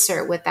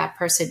closer with that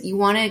person, you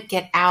want to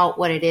get out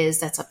what it is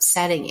that's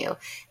upsetting you.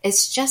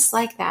 It's just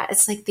like that.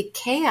 It's like the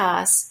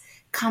chaos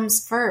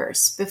comes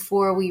first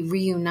before we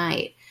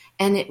reunite.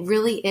 And it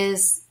really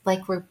is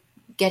like we're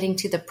getting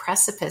to the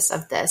precipice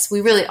of this.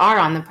 We really are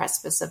on the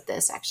precipice of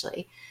this,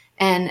 actually.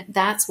 And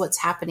that's what's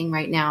happening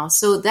right now.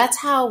 So that's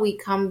how we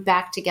come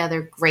back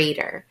together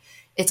greater.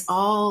 It's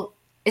all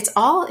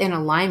in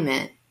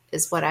alignment,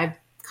 is what I've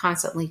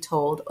constantly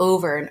told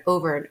over and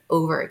over and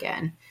over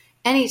again.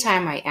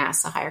 anytime I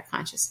ask the higher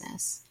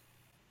consciousness.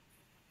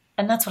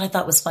 And that's what I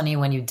thought was funny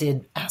when you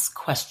did ask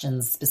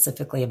questions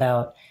specifically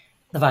about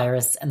the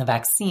virus and the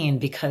vaccine,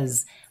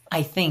 because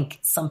I think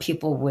some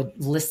people would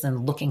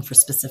listen looking for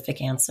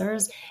specific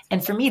answers.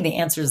 And for me, the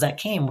answers that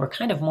came were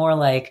kind of more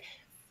like,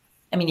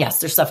 I mean, yes,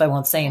 there's stuff I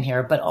won't say in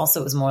here, but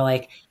also it was more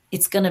like,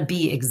 it's going to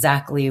be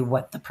exactly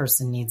what the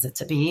person needs it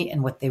to be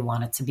and what they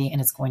want it to be. And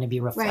it's going to be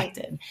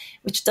reflected, right,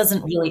 which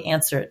doesn't really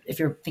answer it. If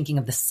you're thinking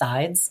of the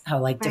sides, how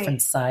like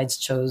different sides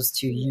chose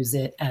to use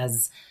it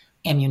as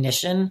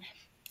ammunition,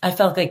 I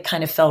felt like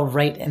kind of fell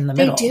right in the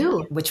middle. They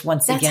do. Which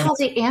once That's again, how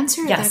they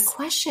answer that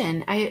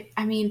question.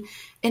 I mean,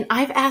 and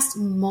I've asked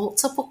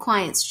multiple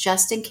clients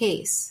just in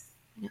case,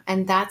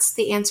 and that's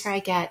the answer I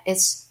get.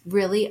 It's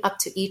really up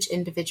to each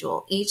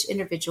individual. Each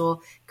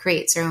individual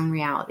creates their own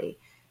reality.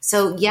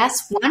 So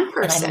yes, one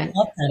person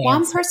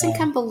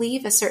can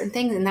believe a certain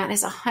thing, and that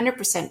is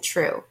 100%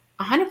 true,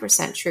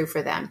 100% true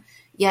for them.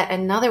 Yet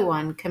another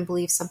one can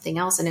believe something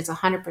else, and it's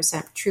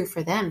 100% true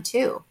for them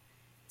too.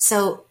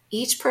 So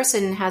each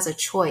person has a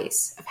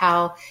choice of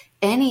how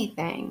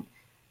anything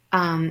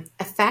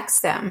affects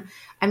them.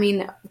 I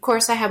mean, of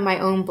course, I have my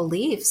own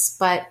beliefs,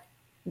 but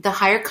the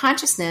higher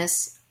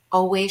consciousness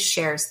always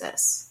shares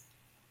this.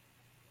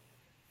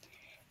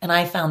 And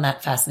I found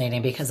that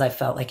fascinating because I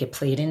felt like it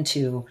played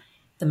into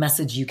the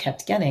message you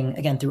kept getting,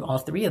 again, through all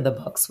three of the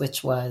books,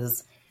 which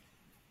was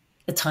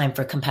a time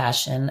for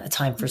compassion, a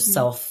time for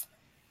self,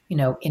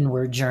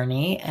 inward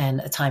journey, and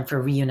a time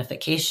for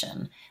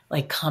reunification,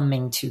 like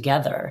coming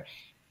together.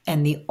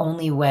 And the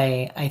only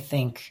way I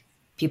think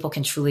people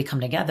can truly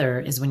come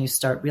together is when you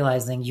start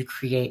realizing you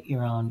create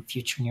your own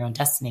future and your own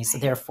destiny. So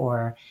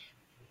therefore,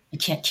 you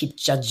can't keep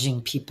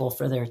judging people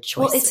for their choices.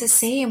 Well, it's the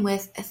same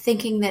with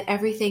thinking that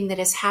everything that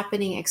is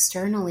happening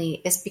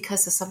externally is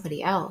because of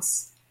somebody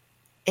else.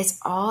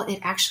 It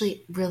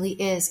actually really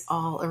is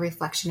all a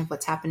reflection of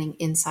what's happening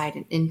inside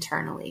and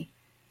internally.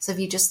 So if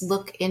you just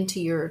look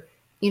into your,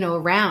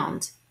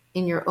 around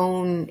in your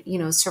own,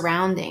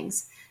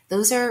 surroundings,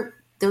 those are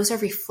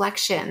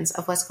reflections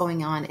of what's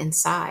going on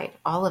inside,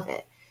 all of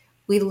it.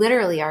 We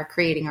literally are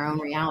creating our own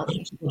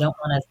reality. We don't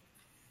want to.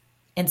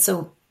 And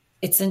so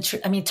it's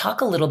interesting. I mean, talk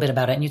a little bit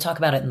about it, and you talk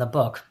about it in the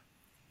book.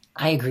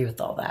 I agree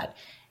with all that.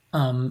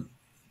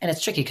 And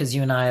it's tricky because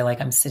you and I,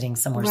 like, I'm sitting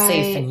somewhere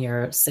safe and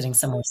you're sitting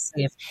somewhere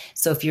safe.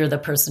 So if you're the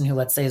person who,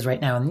 let's say, is right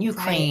now in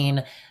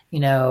Ukraine,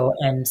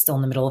 and still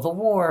in the middle of a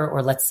war,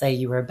 or let's say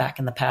you were back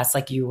in the past,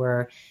 like you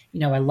were,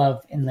 I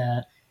love in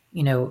the,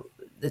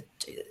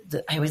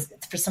 I always,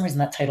 for some reason,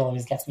 that title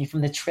always gets me,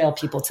 from the trail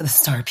people to the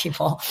star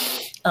people.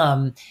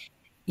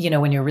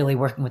 When you're really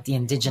working with the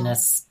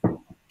indigenous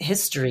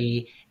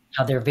history,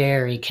 how they're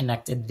very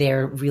connected.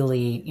 They're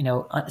really,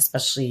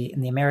 especially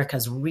in the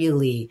Americas,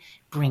 really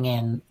bring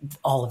in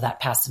all of that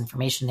past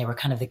information. They were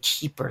kind of the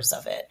keepers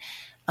of it.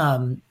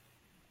 And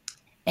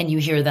you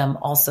hear them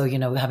also,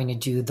 having to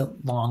do the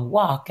long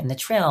walk and the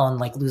trail and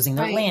like losing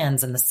their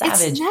lands and the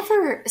savage. It's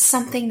never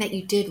something that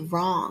you did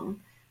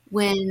wrong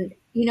when,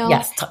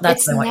 yes,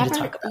 that's what I want you to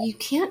talk about. You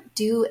can't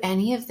do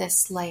any of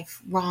this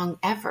life wrong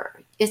ever.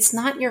 It's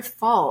not your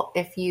fault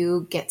if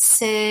you get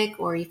sick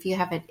or if you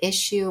have an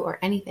issue or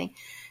anything.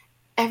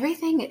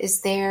 Everything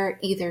is there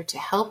either to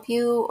help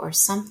you or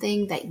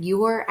something that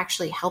you are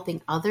actually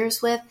helping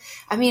others with.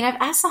 I mean,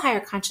 I've asked the higher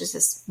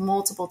consciousness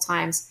multiple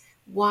times,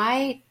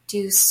 why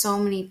do so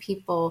many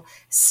people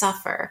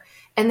suffer?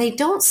 And they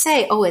don't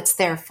say, oh, it's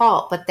their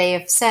fault, but they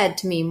have said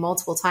to me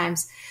multiple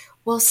times,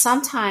 well,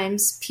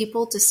 sometimes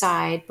people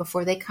decide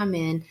before they come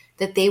in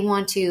that they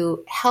want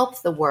to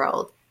help the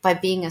world by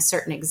being a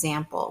certain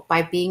example,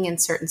 by being in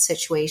certain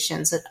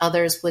situations that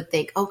others would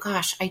think, oh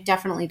gosh, I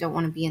definitely don't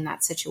want to be in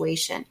that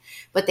situation.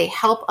 But they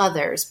help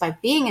others by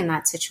being in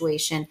that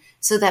situation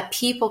so that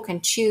people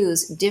can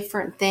choose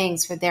different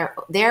things for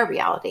their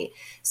reality.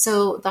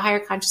 So the higher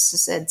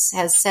consciousness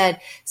has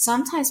said,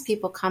 sometimes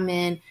people come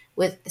in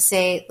with,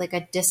 say, like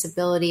a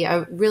disability,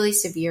 a really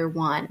severe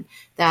one,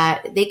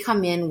 that they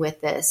come in with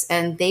this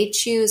and they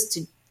choose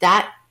to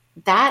that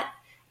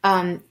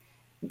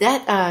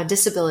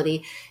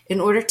disability in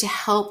order to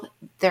help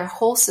their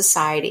whole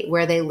society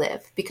where they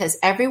live, because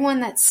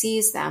everyone that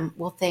sees them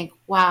will think,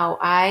 wow,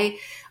 I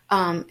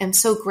am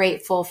so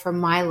grateful for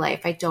my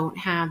life. I don't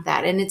have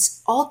that. And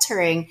it's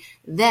altering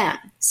them.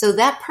 So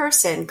that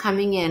person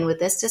coming in with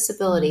this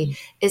disability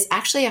is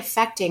actually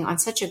affecting on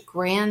such a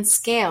grand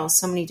scale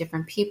so many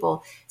different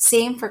people.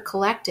 Same for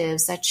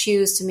collectives that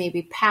choose to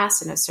maybe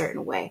pass in a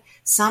certain way.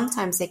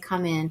 Sometimes they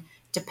come in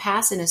to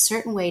pass in a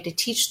certain way to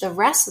teach the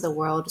rest of the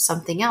world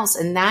something else.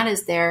 And that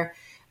is their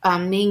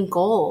main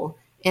goal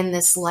in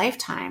this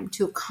lifetime,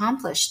 to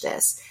accomplish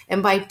this.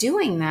 And by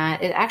doing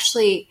that, it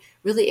actually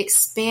really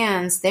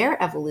expands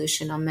their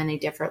evolution on many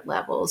different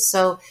levels.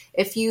 So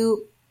if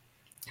you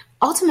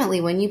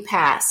ultimately, when you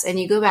pass and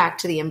you go back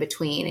to the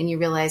in-between and you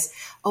realize,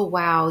 oh,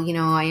 wow,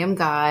 I am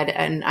God,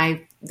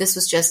 and this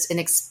was just an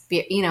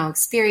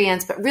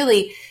experience, but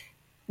really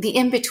the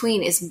in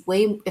between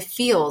it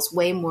feels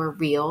way more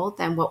real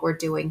than what we're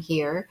doing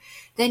here,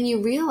 then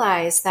you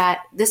realize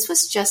that this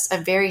was just a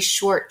very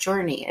short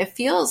journey. It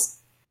feels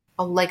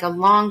like a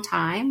long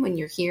time when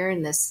you're here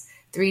in this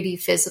 3D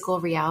physical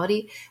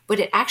reality, but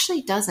it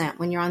actually doesn't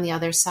when you're on the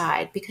other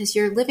side, because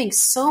you're living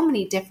so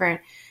many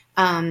different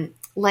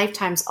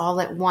lifetimes all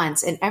at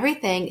once, and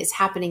everything is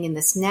happening in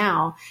this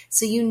now.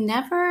 So you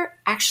never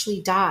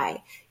actually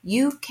die.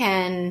 You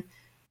can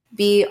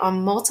be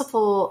on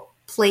multiple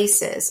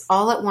places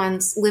all at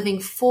once,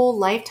 living full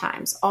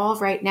lifetimes, all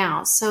right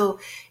now. So,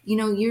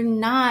 you're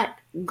not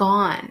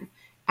gone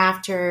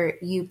after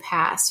you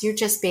pass. You're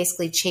just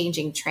basically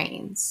changing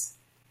trains.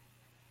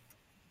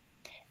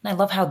 And I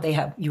love how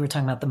you were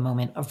talking about the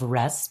moment of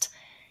rest,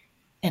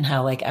 and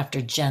how like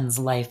after Jen's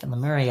life in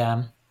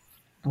Lemuria,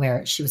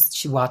 where she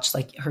watched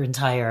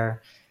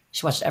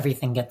she watched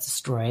everything get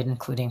destroyed,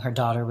 including her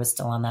daughter was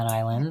still on that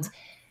island.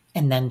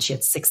 And then she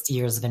had 60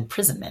 years of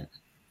imprisonment,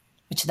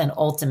 which then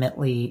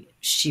ultimately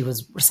she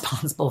was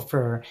responsible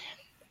for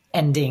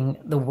ending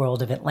the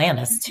world of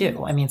Atlantis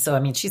too.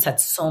 She's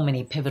had so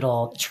many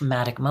pivotal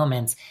traumatic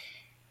moments.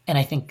 And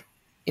I think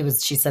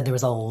she said there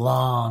was a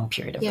long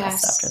period of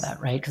rest after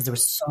that, right? Because there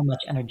was so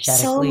much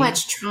energetically. So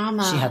much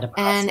trauma. She had to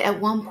process. And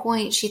at one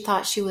point she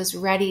thought she was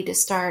ready to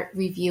start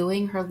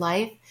reviewing her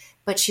life,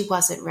 but she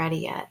wasn't ready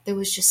yet. There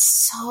was just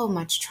so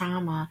much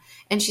trauma.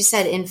 And she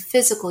said in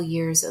physical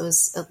years, it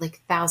was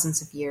like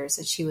thousands of years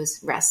that she was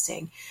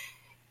resting.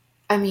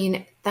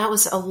 That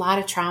was a lot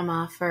of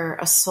trauma for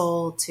a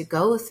soul to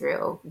go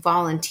through,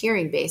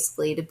 volunteering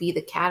basically to be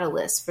the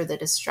catalyst for the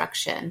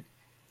destruction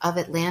of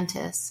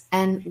Atlantis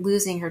and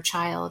losing her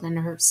child and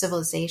her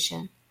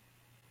civilization.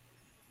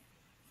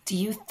 Do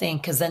you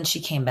think, because then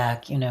she came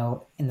back, in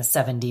the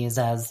 70s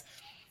as,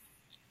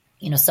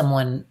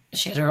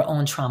 she had her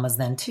own traumas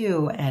then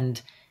too. And,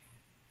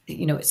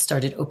 it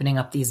started opening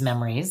up these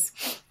memories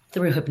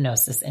through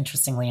hypnosis,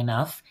 interestingly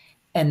enough,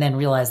 and then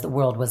realized the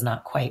world was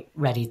not quite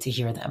ready to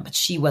hear them. But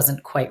she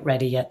wasn't quite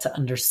ready yet to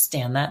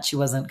understand that. She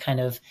wasn't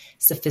kind of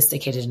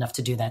sophisticated enough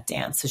to do that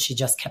dance. So she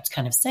just kept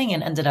kind of saying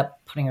and ended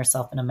up putting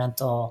herself in a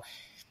mental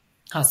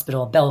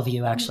hospital,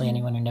 Bellevue, actually,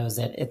 anyone who knows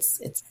it,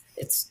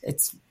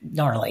 it's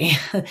gnarly,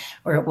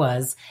 or it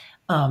was,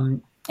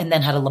 and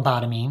then had a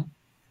lobotomy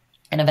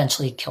and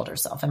eventually killed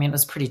herself. It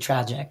was pretty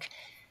tragic.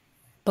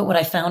 But what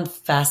I found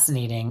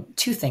fascinating,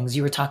 two things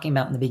you were talking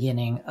about in the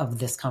beginning of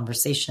this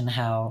conversation,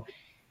 how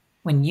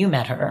when you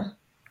met her,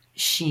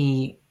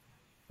 she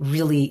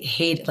really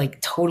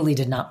totally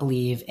did not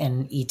believe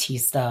in ET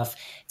stuff,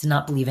 did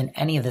not believe in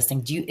any of this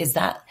thing. Do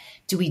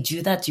we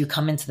do that? Do you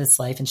come into this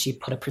life and she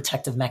put a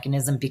protective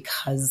mechanism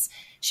because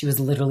she was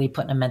literally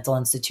put in a mental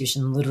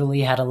institution,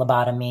 literally had a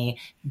lobotomy,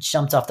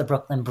 jumped off the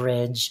Brooklyn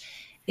Bridge?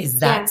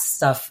 Is that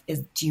stuff,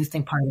 do you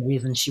think part of the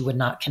reason she would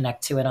not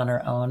connect to it on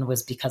her own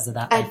was because of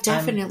that lifetime?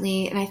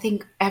 Definitely. And I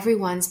think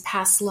everyone's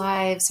past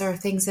lives or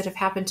things that have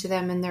happened to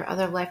them in their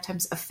other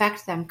lifetimes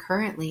affect them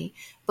currently.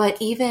 But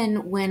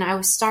even when I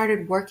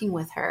started working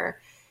with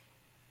her,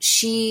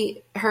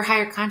 her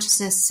higher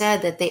consciousness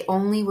said that they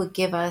only would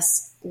give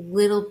us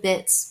little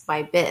bits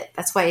by bit.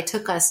 That's why it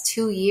took us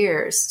 2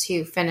 years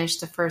to finish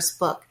the first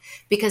book,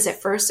 because at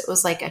first it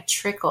was like a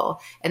trickle,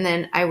 and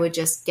then I would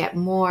just get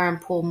more and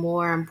pull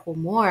more and pull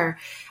more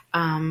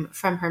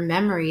from her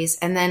memories,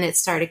 and then it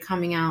started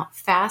coming out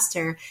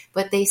faster.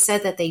 But they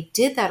said that they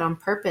did that on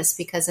purpose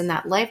because in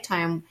that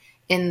lifetime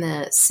in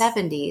the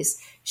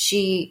 70s,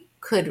 she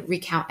could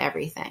recount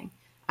everything.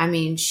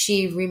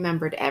 She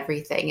remembered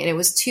everything, and it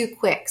was too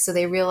quick. So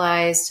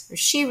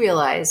she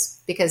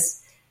realized, because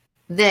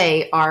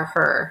they are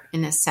her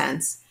in a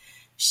sense,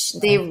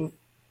 they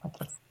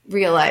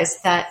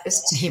realized that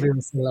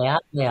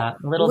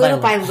little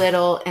by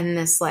little in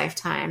this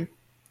lifetime.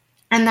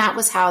 And that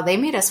was how they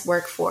made us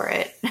work for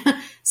it.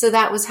 So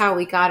that was how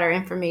we got our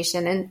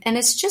information. And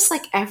it's just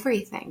like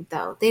everything,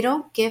 though. They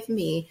don't give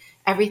me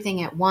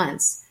everything at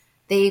once.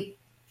 They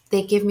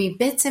give me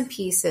bits and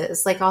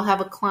pieces. Like I'll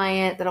have a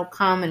client that'll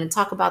come and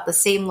talk about the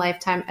same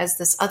lifetime as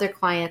this other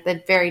client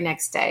the very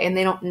next day, and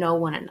they don't know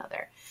one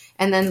another.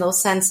 And then they'll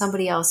send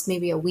somebody else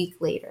maybe a week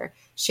later,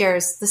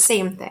 shares the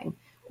same thing.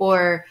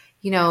 Or,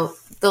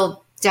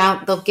 they'll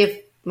give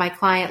my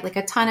client like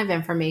a ton of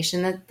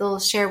information that they'll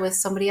share with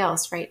somebody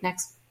else right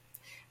next.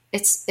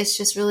 It's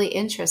just really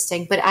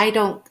interesting. But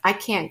I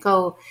can't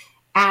go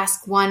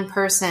ask one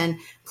person,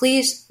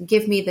 please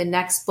give me the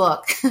next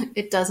book.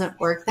 It doesn't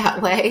work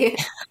that way.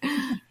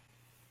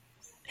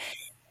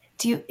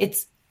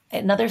 It's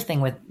another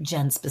thing with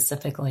Jen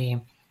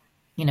specifically,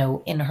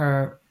 in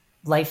her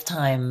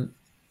lifetime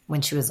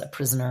when she was a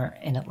prisoner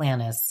in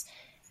Atlantis,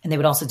 and they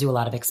would also do a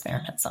lot of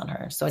experiments on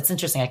her. So it's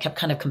interesting. I kept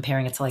kind of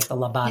comparing it to like the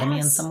lobotomy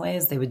in some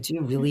ways. They would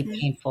do really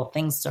painful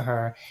things to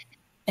her.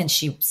 And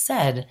she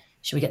said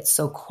she would get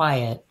so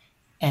quiet.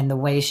 And the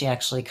way she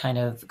actually kind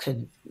of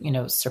could,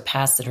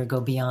 surpass it or go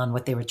beyond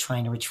what they were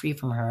trying to retrieve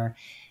from her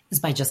is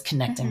by just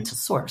connecting to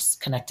source,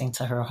 connecting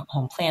to her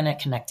home planet,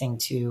 connecting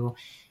to,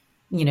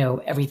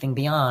 everything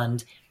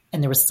beyond.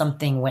 And there was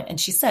something and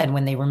she said,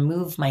 when they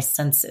removed my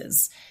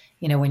senses,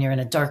 when you're in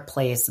a dark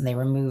place and they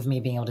remove me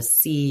being able to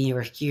see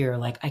or hear,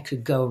 like I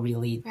could go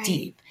really Right.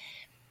 deep.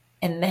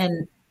 And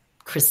then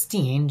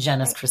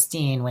Jenna's Right.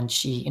 Christine, when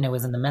she,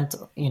 was in the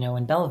mental,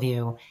 in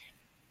Bellevue,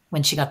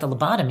 when she got the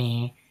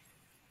lobotomy,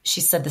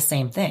 she said the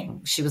same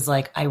thing. She was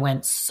like, I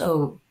went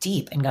so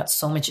deep and got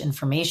so much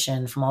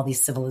information from all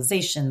these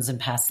civilizations and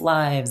past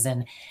lives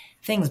and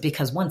things,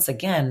 because once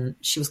again,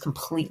 she was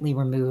completely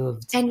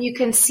removed And you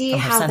can see from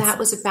her how that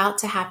was senses. about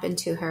to happen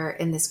to her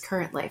in this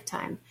current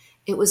lifetime.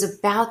 It was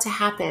about to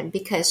happen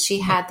because she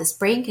had this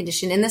brain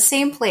condition in the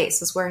same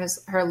place as where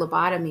her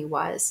lobotomy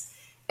was.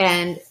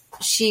 And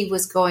she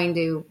was going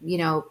to,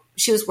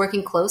 she was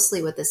working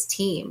closely with this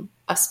team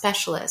of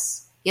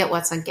specialists, yet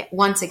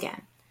once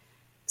again.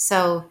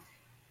 So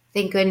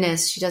thank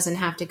goodness she doesn't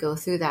have to go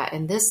through that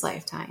in this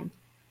lifetime.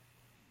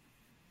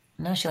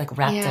 No, she like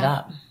wrapped it Yeah.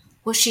 up.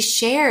 Well, she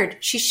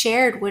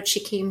shared what she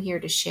came here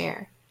to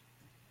share.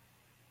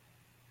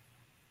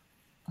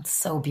 It's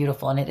so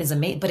beautiful. And it is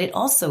amazing, but it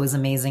also is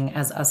amazing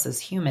as us as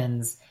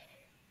humans,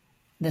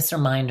 this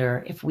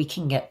reminder, if we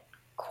can get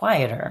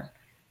quieter,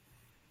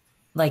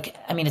 like,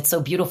 I mean, it's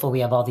so beautiful.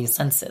 We have all these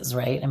senses,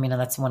 right? I mean, and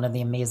that's one of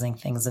the amazing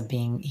things of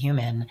being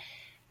human.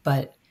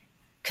 But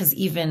because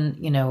even,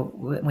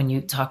 when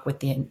you talk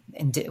with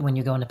when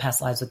you go into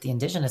past lives with the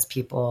indigenous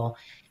people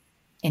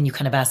and you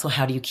kind of ask, well,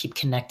 how do you keep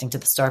connecting to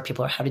the star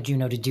people? Or how did you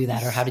know to do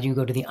that? Or how did you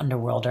go to the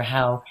underworld? Or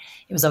how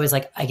it was always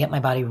like, I get my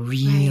body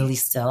really Right.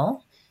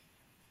 still.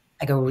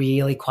 I go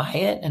really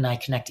quiet and I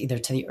connect either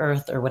to the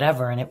earth or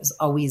whatever. And it was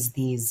always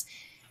these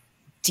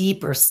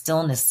deeper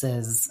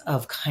stillnesses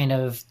of kind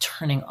of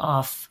turning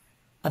off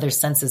other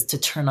senses to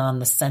turn on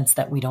the sense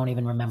that we don't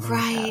even remember we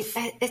Right.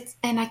 have.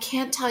 And I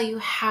can't tell you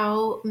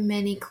how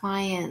many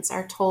clients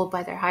are told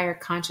by their higher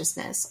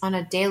consciousness on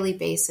a daily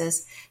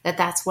basis that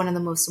that's one of the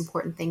most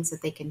important things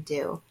that they can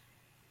do.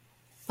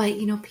 But,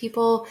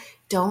 people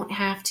don't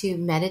have to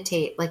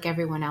meditate like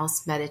everyone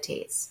else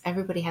meditates.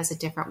 Everybody has a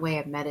different way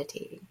of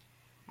meditating.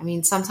 I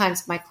mean,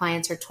 sometimes my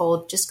clients are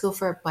told just go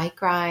for a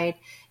bike ride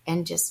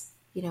and just,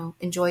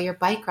 enjoy your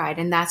bike ride.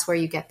 And that's where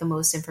you get the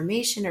most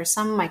information. Or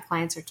some of my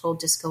clients are told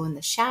just go in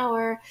the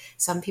shower.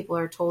 Some people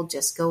are told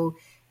just go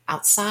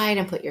outside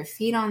and put your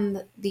feet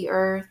on the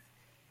earth.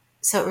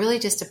 So it really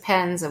just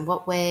depends on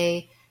what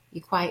way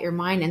you quiet your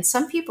mind. And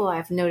some people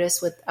I've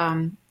noticed with,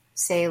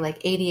 say,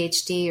 like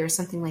ADHD or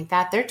something like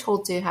that, they're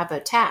told to have a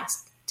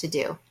task to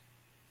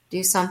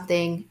do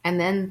something, and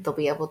then they'll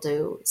be able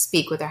to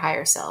speak with their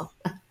higher self.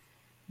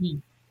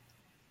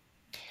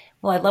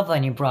 Well, I love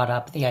when you brought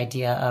up the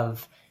idea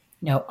of,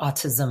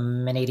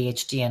 autism and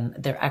ADHD, and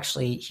they're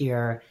actually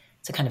here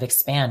to kind of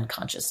expand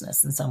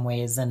consciousness in some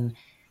ways. And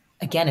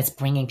again, it's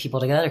bringing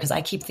people together, because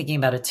I keep thinking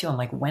about it too. I'm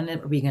like, when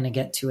are we going to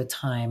get to a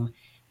time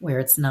where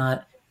it's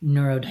not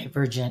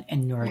neurodivergent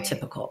and Right.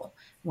 neurotypical,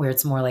 where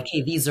it's more like,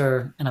 hey, these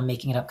are, and I'm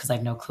making it up because I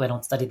have no clue, I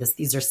don't study this,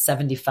 these are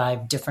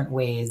 75 different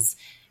ways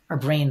our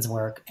brains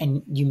work,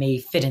 and you may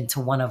fit into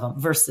one of them,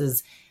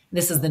 versus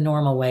this is the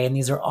normal way, and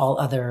these are all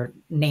other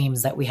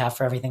names that we have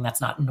for everything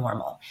that's not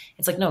normal.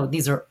 It's like, no,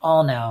 these are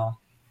all now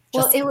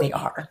Well, just, they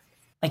are.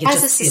 Like, it as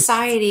a just is.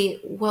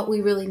 society, what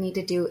we really need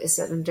to do is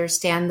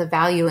understand the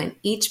value in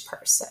each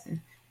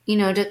person,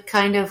 to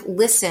kind of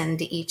listen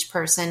to each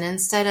person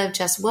instead of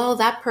just, well,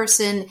 that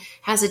person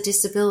has a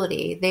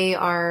disability. They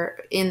are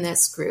in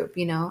this group,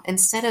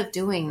 instead of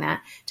doing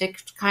that, to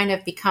kind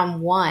of become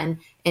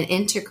one and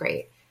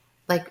integrate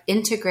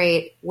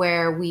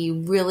where we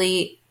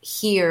really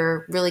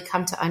really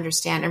come to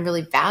understand and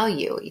really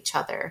value each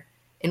other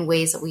in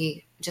ways that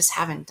we just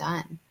haven't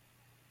done.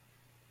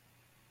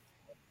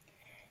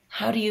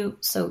 How do you,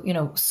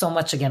 so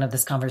much again of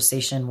this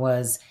conversation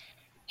was,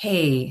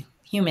 hey,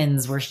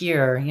 humans, we're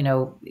here,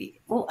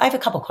 well, I have a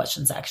couple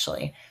questions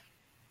actually.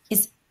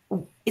 Is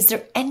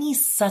there any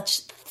such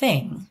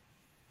thing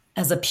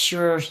as a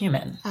pure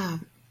human?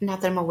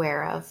 Not that I'm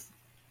aware of.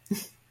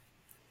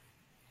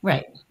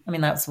 Right. I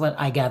mean, that's what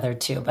I gathered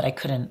too, but I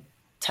couldn't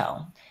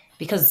tell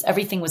because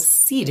everything was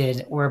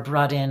seeded or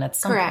brought in at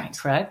some point, Correct.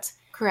 correct?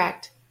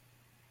 Correct.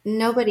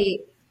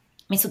 Nobody.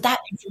 I mean, so that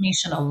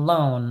information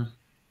alone,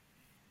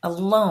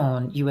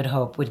 you would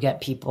hope would get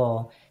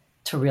people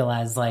to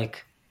realize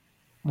like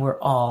we're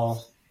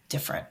all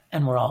different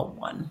and we're all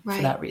one for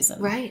Right. that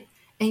reason. Right.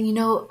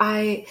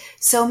 And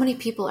so many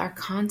people are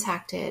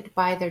contacted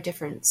by their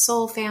different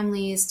soul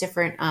families,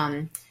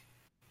 different,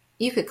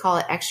 you could call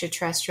it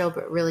extraterrestrial,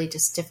 but really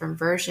just different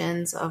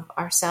versions of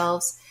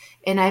ourselves.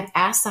 And I've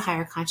asked the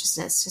higher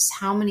consciousness just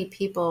how many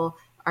people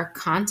are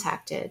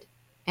contacted.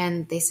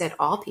 And they said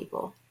all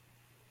people.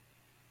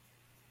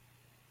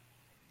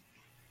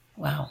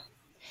 Wow.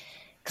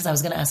 Because I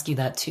was going to ask you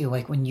that too.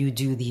 Like when you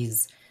do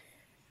these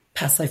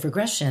past life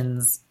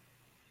regressions,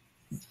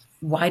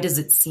 why does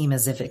it seem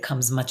as if it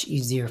comes much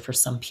easier for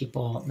some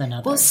people than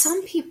others? Well,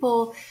 some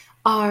people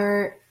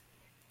are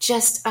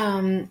just,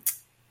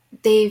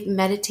 they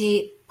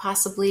meditate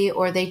possibly,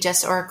 or they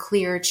just are a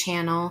clear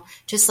channel.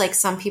 Just like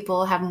some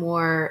people have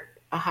more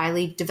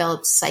highly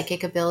developed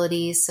psychic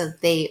abilities, so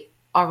they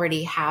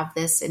already have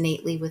this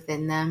innately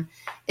within them.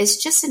 It's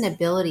just an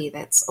ability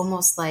that's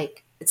almost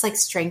like it's like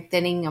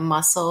strengthening a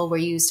muscle where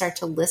you start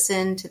to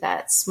listen to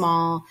that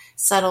small,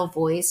 subtle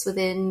voice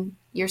within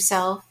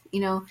yourself.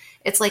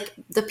 It's like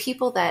the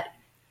people that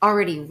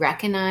already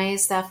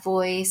recognize that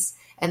voice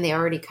and they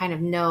already kind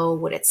of know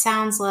what it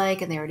sounds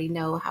like and they already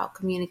know how it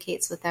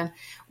communicates with them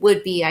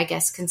would be, I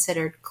guess,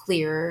 considered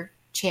clearer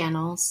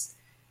channels.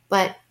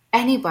 But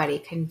anybody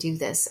can do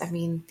this. I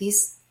mean,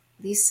 these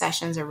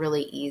sessions are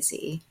really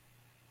easy.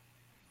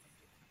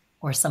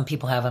 Or some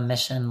people have a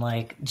mission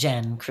like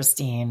Jen,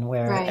 Christine,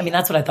 where, I mean, Right.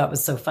 that's what I thought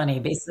was so funny.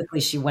 Basically,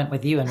 she went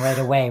with you and right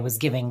away was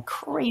giving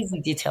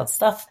crazy detailed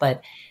stuff.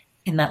 But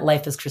in that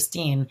Life as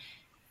Christine,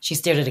 she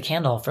stared at a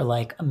candle for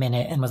like a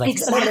minute and was like,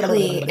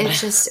 Exactly.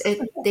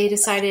 They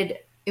decided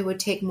it would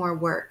take more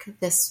work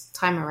this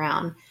time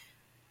around,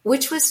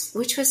 which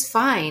was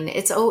fine.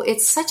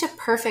 It's such a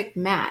perfect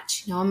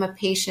match. I'm a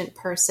patient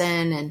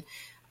person and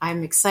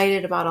I'm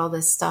excited about all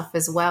this stuff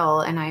as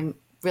well. And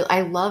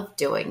I love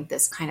doing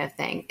this kind of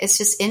thing. It's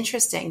just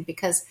interesting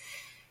because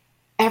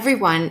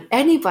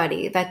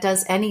anybody that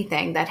does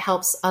anything that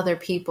helps other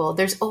people,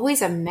 there's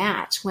always a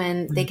match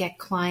when they get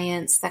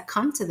clients that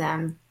come to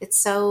them. It's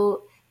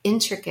so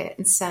intricate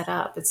and set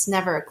up. It's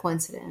never a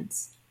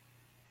coincidence.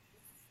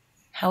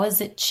 how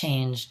has it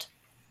changed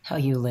how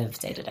you live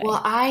day to Well,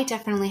 day? I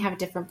definitely have a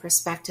different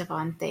perspective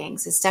on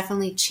things. It's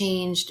definitely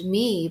changed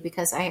me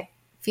because I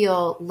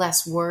feel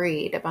less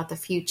worried about the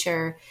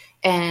future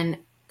and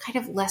kind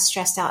of less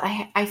stressed out.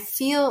 I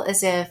feel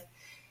as if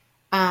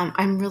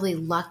I'm really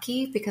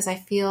lucky because I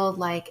feel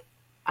like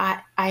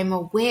I'm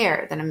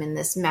aware that I'm in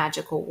this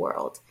magical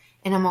world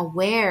and I'm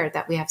aware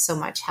that we have so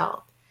much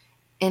help.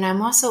 And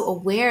I'm also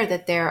aware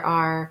that there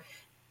are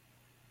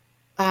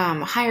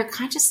higher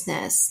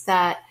consciousness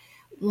that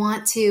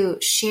want to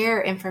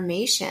share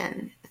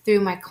information through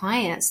my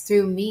clients,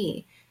 through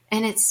me.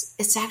 And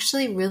it's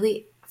actually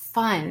really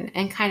fun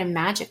and kind of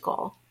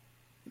magical.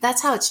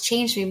 That's how it's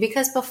changed me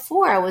because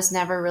before I was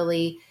never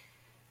really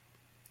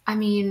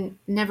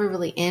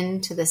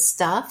into this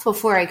stuff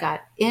before I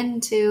got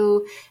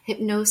into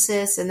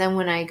hypnosis. And then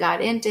when I got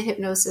into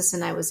hypnosis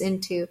and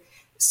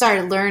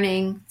started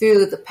learning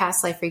through the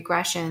past life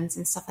regressions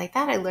and stuff like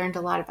that, I learned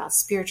a lot about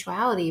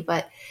spirituality.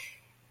 But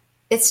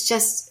it's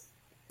just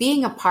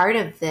being a part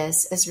of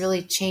this has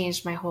really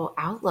changed my whole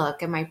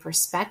outlook and my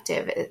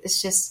perspective.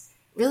 It's just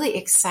really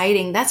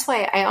exciting. That's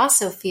why I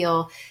also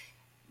feel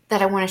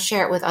that I want to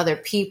share it with other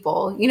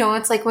people.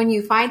 It's like when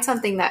you find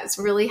something that's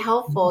really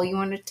helpful, you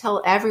want to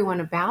tell everyone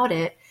about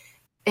it.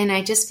 And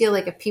I just feel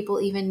like if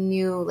people even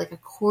knew like a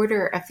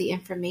quarter of the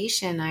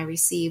information I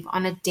receive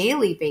on a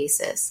daily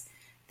basis,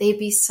 they'd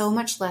be so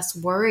much less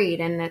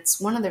worried. And it's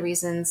one of the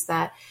reasons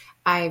that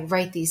I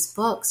write these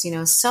books,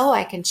 so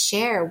I can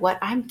share what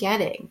I'm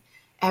getting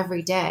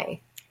every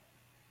day.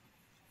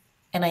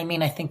 And I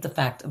mean, I think the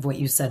fact of what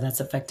you said that's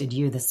affected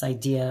you, this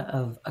idea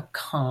of a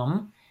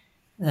calm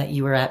that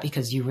you were at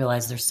because you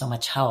realize there's so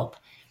much help.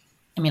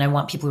 I mean, I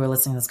want people who are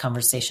listening to this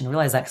conversation to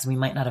realize that because we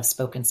might not have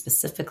spoken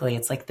specifically.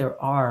 It's like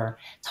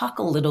talk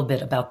a little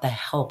bit about the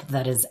help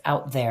that is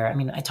out there. I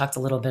mean, I talked a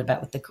little bit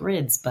about with the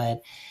grids,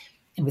 and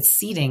with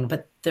seeding,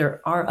 but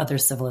there are other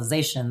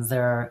civilizations.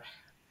 There are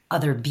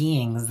other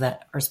beings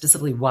that are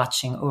specifically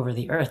watching over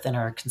the earth and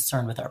are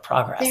concerned with our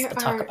progress. But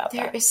talk about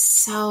There that. is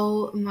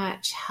so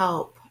much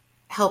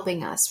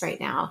helping us right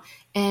now.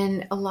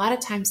 And a lot of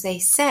times they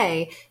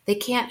say they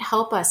can't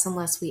help us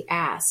unless we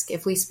ask,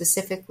 if we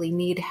specifically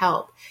need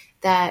help,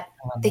 that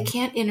they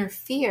can't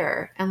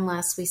interfere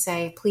unless we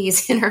say,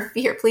 please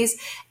interfere, please.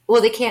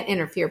 Well, they can't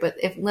interfere, but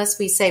unless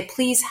we say,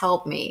 please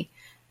help me,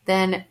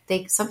 then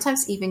they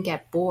sometimes even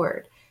get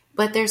bored.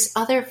 But there's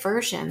other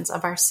versions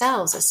of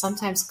ourselves that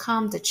sometimes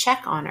come to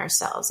check on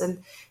ourselves.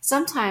 And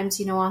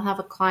sometimes, I'll have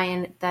a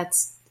client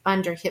that's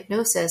under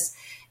hypnosis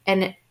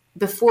and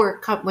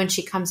when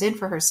she comes in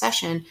for her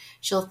session,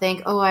 she'll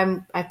think, "Oh,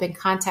 I've been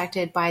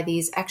contacted by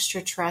these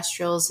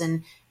extraterrestrials,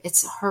 and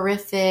it's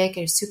horrific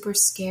and super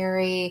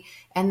scary."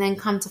 And then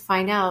come to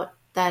find out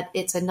that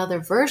it's another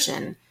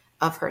version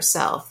of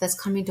herself that's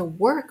coming to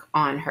work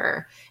on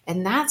her,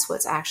 and that's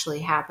what's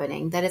actually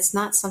happening. That it's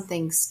not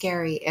something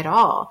scary at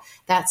all.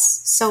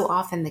 That's so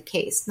often the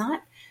case.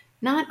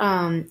 Not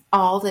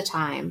all the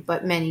time,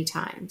 but many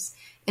times.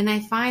 And I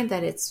find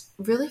that it's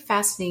really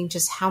fascinating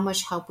just how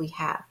much help we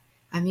have.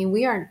 I mean,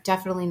 we are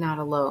definitely not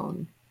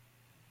alone.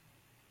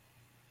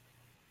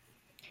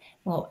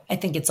 Well, I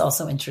think it's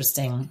also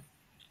interesting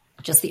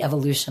just the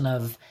evolution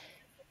of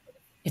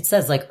it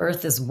says like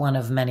Earth is one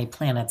of many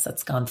planets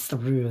that's gone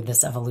through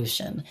this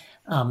evolution.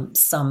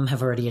 Some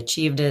have already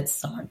achieved it,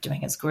 some aren't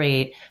doing as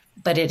great.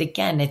 But it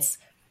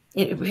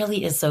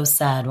really is so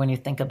sad when you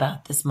think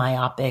about this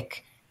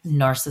myopic,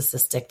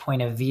 narcissistic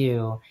point of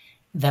view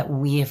that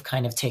we have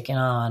kind of taken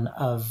on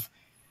of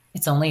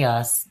it's only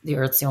us, the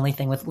Earth's the only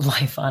thing with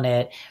life on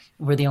it.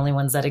 We're the only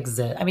ones that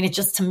exist. I mean, it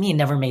just to me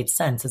never made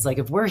sense. It's like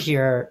if we're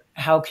here,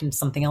 how can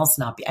something else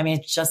not be? I mean,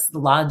 it's just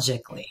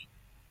logically.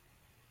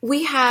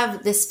 We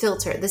have this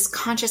filter, this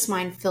conscious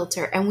mind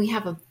filter, and we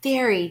have a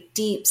very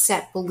deep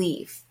set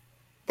belief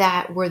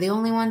that we're the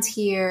only ones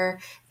here,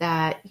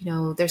 that,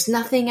 there's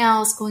nothing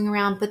else going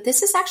around. But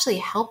this is actually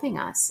helping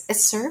us. It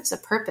serves a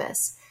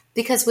purpose,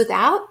 because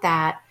without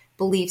that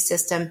belief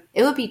system,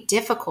 it would be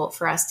difficult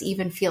for us to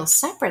even feel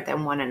separate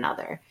than one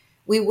another.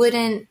 It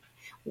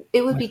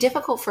would be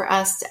difficult for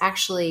us to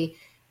actually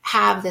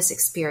have this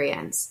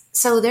experience.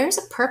 So there's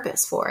a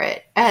purpose for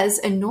it, as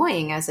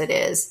annoying as it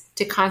is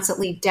to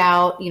constantly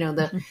doubt,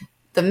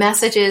 the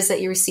messages that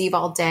you receive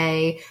all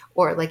day,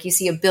 or like you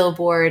see a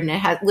billboard and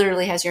it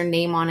literally has your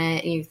name on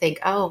it and you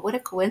think, oh, what a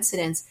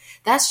coincidence.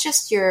 That's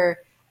just your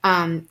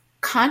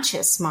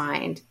conscious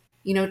mind,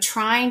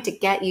 trying to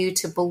get you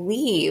to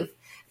believe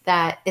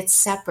that it's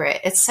separate.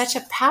 It's such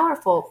a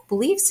powerful,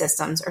 belief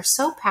systems are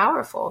so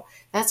powerful.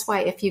 That's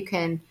why if you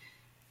can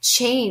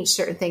change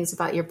certain things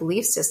about your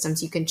belief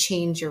systems, you can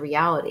change your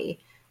reality.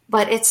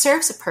 But it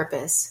serves a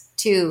purpose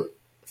to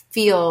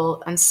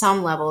feel on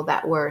some level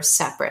that we're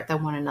separate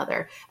than one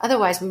another.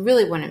 Otherwise, we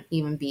really wouldn't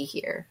even be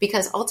here,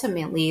 because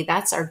ultimately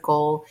that's our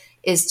goal,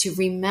 is to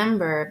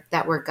remember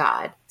that we're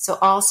God. So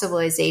all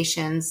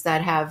civilizations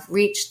that have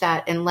reached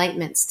that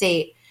enlightenment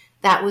state,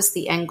 that was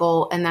the end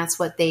goal, and that's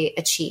what they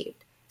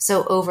achieved.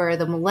 So over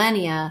the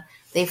millennia,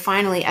 they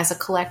finally, as a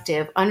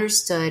collective,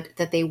 understood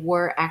that they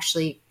were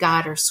actually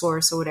God or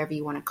source or whatever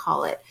you want to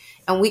call it.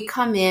 And we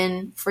come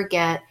in,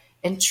 forget,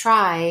 and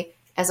try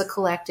as a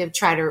collective,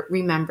 try to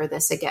remember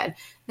this again.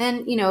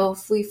 Then,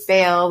 if we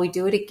fail, we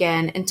do it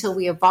again until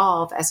we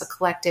evolve as a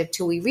collective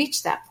till we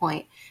reach that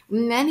point.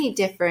 Many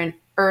different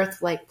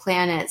Earth-like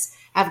planets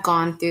have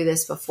gone through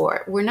this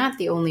before. We're not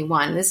the only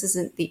one. This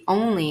isn't the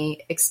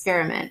only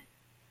experiment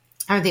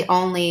or the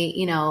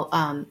only,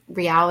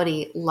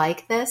 reality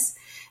like this.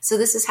 So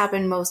this has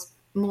happened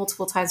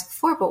multiple times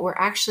before, but we're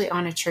actually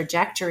on a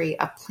trajectory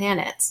of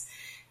planets.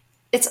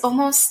 It's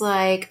almost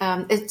like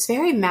it's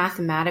very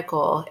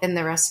mathematical in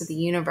the rest of the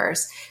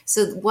universe.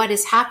 So what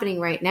is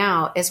happening right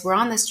now is we're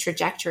on this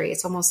trajectory.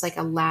 It's almost like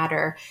a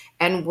ladder,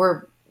 and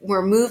we're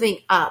moving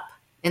up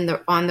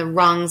on the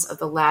rungs of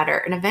the ladder.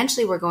 And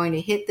eventually we're going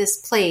to hit this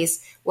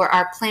place where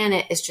our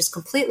planet is just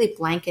completely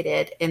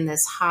blanketed in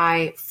this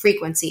high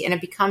frequency, and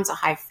it becomes a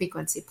high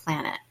frequency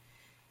planet.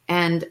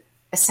 And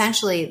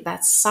essentially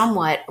that's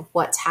somewhat of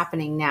what's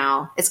happening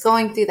now. It's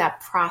going through that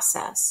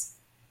process.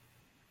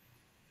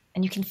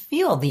 And you can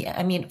feel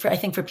I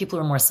think for people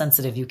who are more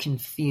sensitive, you can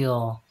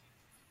feel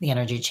the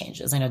energy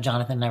changes. I know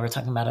Jonathan and I were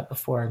talking about it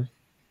before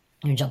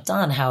you jumped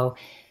on, how,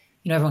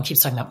 everyone keeps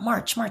talking about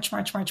March,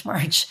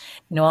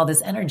 all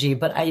this energy.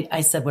 But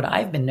I said, what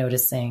I've been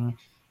noticing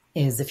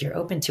is if you're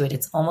open to it,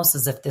 it's almost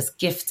as if this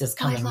gift is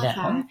coming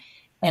down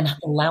and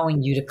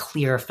allowing you to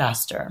clear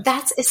faster.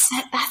 That's it.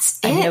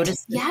 I've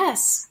noticed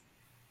yes.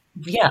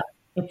 Yeah.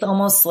 It's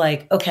almost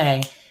like,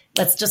 okay,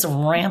 let's just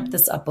ramp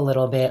this up a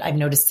little bit. I've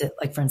noticed it,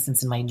 like, for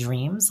instance, in my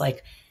dreams,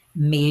 like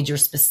major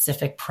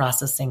specific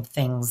processing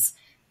things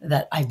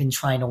that I've been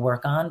trying to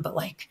work on, but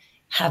like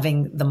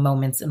having the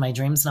moments in my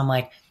dreams. And I'm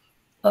like,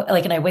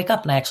 and I wake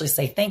up and I actually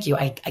say, thank you.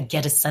 I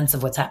get a sense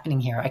of what's happening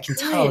here. I can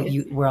tell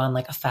we're on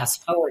like a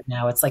fast forward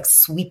now. It's like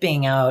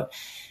sweeping out.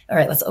 All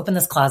right, let's open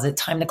this closet.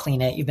 Time to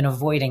clean it. You've been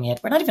avoiding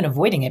it. We're not even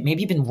avoiding it.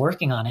 Maybe you've been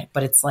working on it,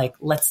 but it's like,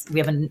 we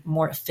have a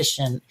more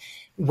efficient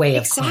way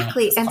of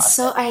exactly. And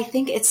so I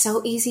think it's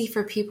so easy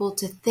for people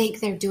to think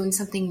they're doing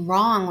something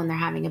wrong when they're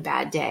having a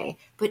bad day.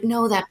 But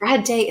no, that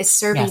bad day is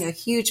serving a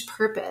huge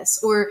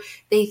purpose. Or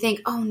they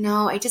think, oh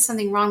no, I did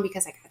something wrong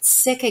because I got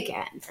sick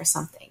again or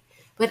something.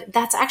 But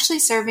that's actually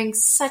serving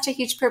such a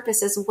huge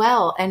purpose as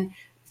well. And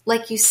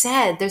like you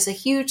said, there's a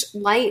huge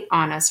light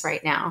on us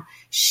right now,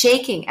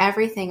 shaking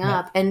everything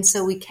up. And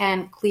so we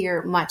can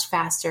clear much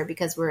faster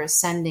because we're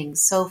ascending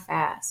so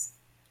fast.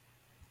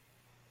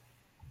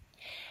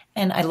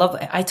 And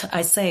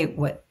I say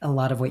a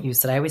lot of what you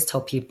said. I always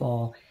tell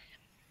people,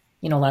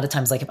 a lot of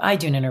times, like if I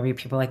do an interview,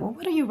 people are like, well,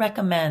 what do you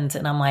recommend?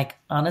 And I'm like,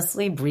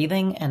 honestly,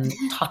 breathing and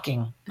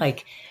talking,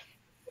 like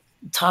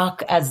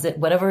talk as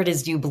whatever it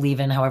is you believe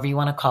in, however you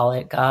want to call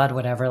it, God,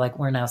 whatever, like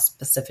we're now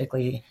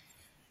specifically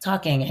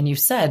talking. And you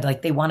said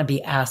like they want to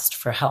be asked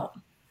for help.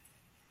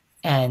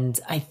 And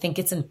I think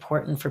it's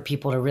important for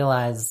people to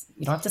realize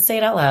you don't have to say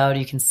it out loud.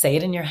 You can say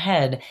it in your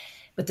head,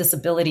 but this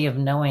ability of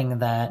knowing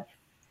that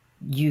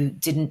you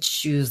didn't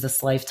choose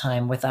this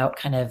lifetime without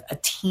kind of a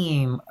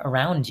team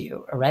around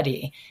you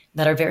already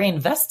that are very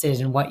invested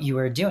in what you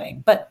are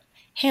doing. But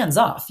hands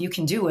off, you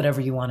can do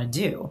whatever you want to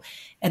do.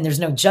 And there's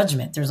no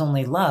judgment. There's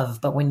only love.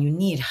 But when you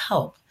need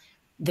help,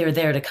 they're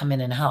there to come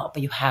in and help.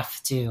 But you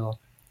have to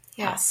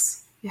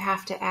ask. You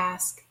have to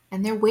ask.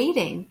 And they're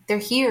waiting. They're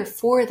here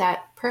for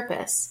that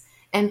purpose.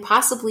 And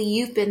possibly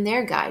you've been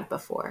their guide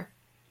before.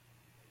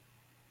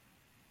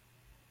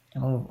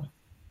 Oh,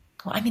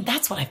 well, I mean,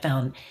 that's what I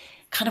found.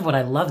 Kind of what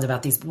I loved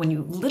about these, when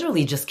you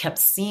literally just kept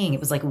seeing, it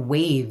was like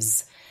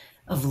waves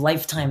of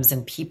lifetimes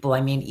and people.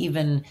 I mean,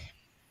 even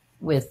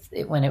with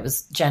it, when it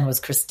was, Jen was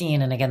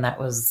Christine. And again, that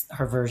was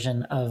her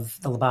version of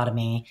the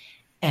lobotomy,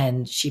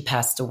 and she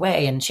passed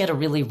away, and she had a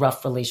really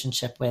rough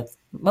relationship with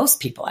most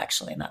people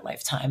actually in that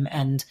lifetime,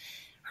 and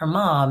her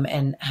mom,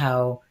 and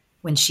how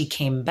when she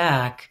came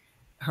back,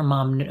 her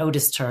mom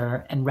noticed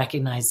her and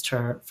recognized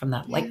her from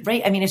that. Like,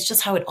 right. I mean, it's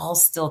just how it all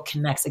still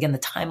connects. Again, the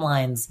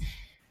timelines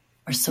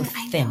are so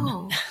I thin.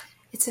 know.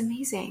 It's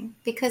amazing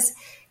because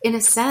in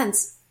a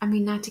sense, I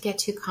mean, not to get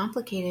too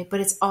complicated, but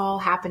it's all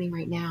happening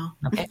right now.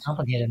 Okay,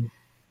 complicated.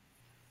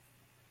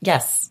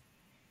 Yes.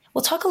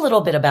 We'll talk a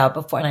little bit about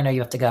before, and I know you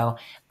have to go,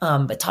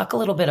 but talk a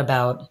little bit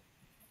about,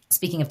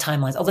 speaking of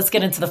timelines. Oh, let's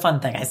get into the fun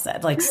thing I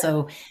said. Like,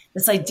 so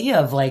this idea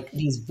of like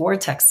these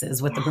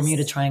vortexes, what the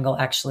Bermuda Triangle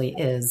actually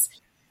is,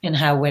 and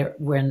how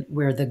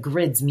where the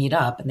grids meet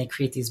up and they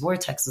create these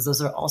vortexes.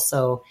 Those are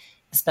also,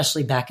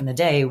 especially back in the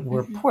day,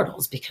 were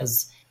portals,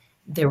 because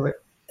there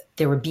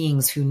were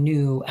beings who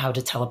knew how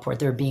to teleport.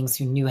 There were beings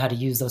who knew how to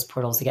use those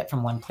portals to get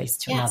from one place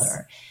to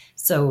another.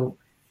 So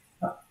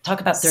talk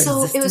about their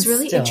existence. So it was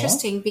really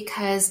interesting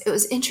because it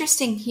was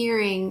interesting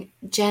hearing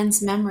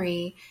Jen's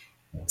memory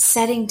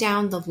setting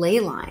down the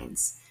ley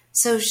lines.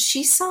 So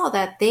she saw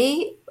that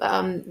they,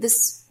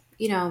 this,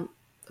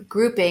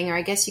 grouping, or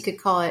I guess you could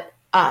call it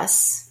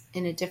us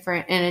in a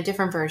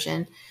different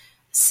version,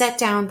 set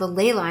down the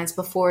ley lines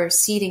before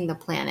seeding the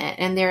planet.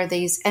 And there are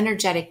these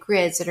energetic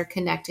grids that are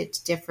connected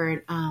to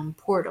different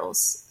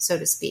portals, so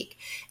to speak.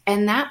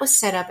 And that was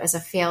set up as a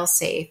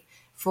fail-safe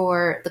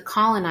for the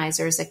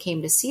colonizers that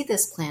came to see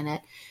this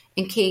planet.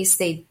 In case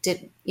they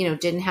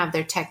didn't have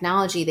their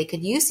technology, they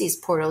could use these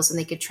portals and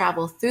they could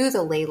travel through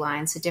the ley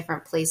lines to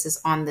different places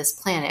on this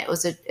planet. It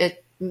was a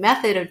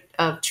method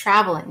of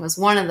traveling, was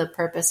one of the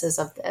purposes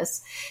of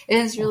this. It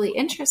is really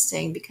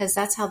interesting because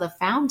that's how the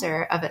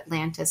founder of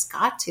Atlantis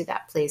got to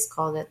that place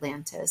called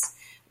Atlantis,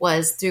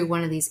 was through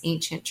one of these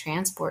ancient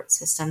transport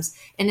systems.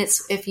 And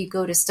it's, if you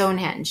go to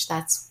Stonehenge,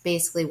 that's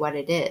basically what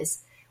it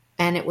is.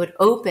 And it would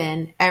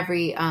open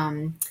every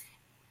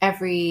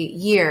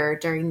year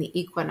during the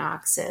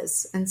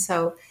equinoxes. And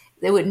so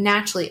it would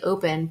naturally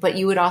open, but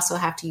you would also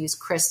have to use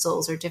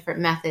crystals or different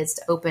methods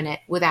to open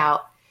it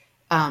without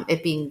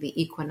it being the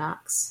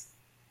equinox.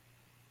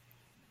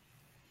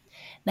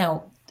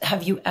 Now,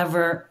 have you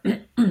ever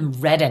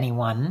read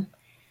anyone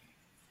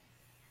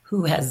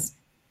who has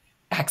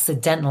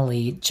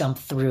accidentally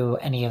jumped through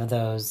any of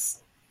those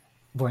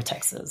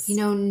vortexes?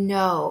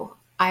 No.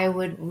 I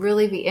would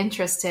really be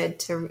interested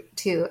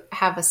to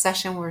have a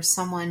session where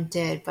someone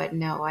did, but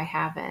no, I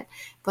haven't.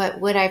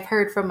 But what I've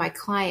heard from my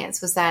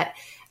clients was that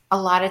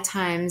a lot of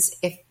times,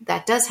 if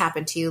that does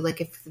happen to you, like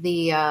if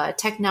the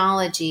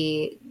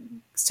technology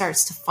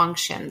starts to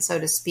function, so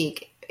to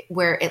speak,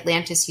 where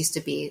Atlantis used to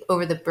be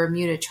over the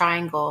Bermuda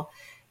Triangle,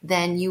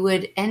 then you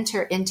would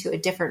enter into a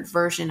different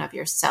version of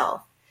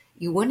yourself.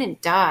 You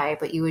wouldn't die,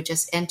 but you would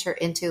just enter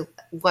into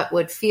what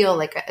would feel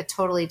like a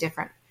totally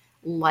different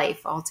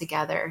life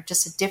altogether,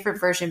 just a different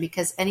version.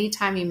 Because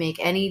anytime you make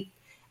any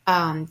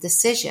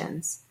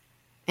decisions,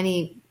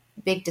 any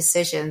big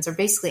decisions, or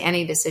basically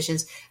any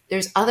decisions,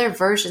 there's other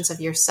versions of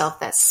yourself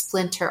that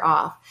splinter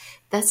off.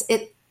 That's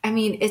it. I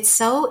mean, it's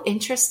so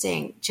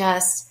interesting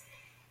just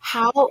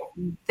how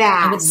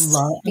vast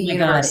the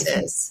universe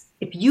is.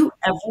 If you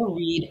ever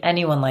read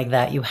anyone like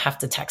that, you have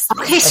to text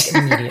me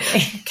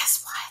immediately.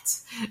 Guess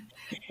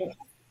what?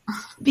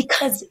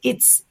 Because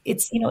it's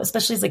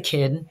especially as a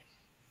kid,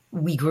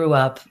 we grew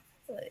up,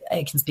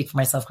 I can speak for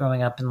myself,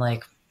 growing up in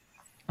like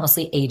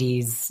mostly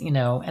 80s,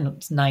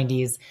 and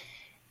 90s,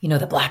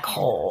 the black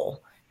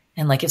hole.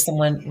 And like if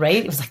someone, right,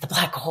 it was like the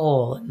black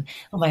hole. And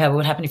oh my God, what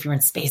would happen if you were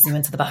in space and you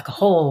went to the black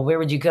hole? Where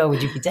would you go?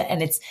 Would you be dead?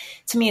 And it's,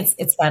 to me,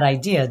 it's that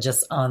idea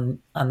just on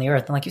the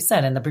earth. And like you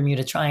said, in the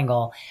Bermuda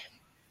Triangle,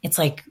 it's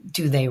like,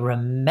 do they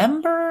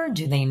remember?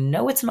 Do they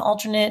know it's an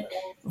alternate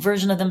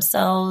version of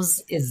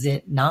themselves? Is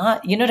it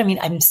not? You know what I mean?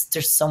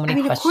 There's so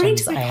many questions. According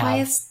to my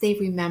clients, they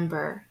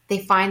remember. They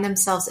find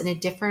themselves in a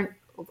different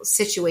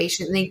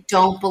situation and they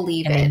don't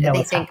believe it. And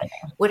they think,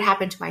 what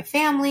happened to my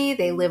family?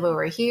 They live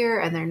over here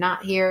and they're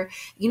not here.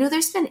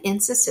 There's been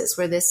instances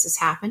where this has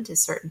happened to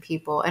certain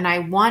people. And I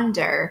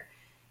wonder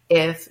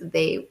if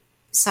they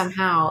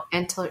somehow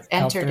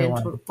entered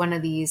into one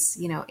of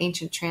these,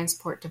 ancient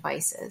transport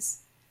devices.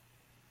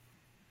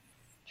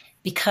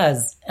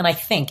 Because, and I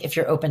think if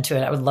you're open to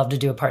it, I would love to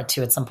do a part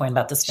 2 at some point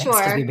about the Sphinx,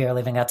 because we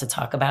barely even got to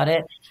talk about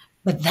it.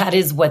 But that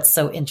is what's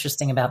so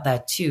interesting about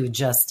that too.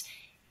 Just,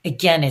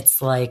 again,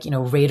 it's like,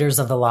 Raiders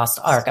of the Lost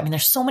Ark. I mean,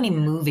 there's so many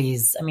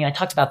movies. I mean, I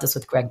talked about this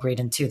with Greg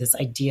Braden too, this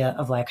idea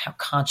of like how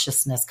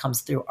consciousness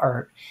comes through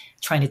art,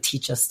 trying to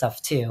teach us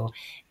stuff too.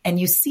 And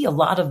you see a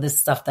lot of this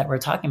stuff that we're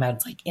talking about.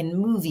 It's like in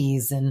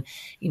movies and,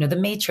 The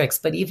Matrix,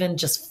 but even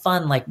just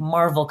fun, like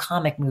Marvel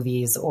comic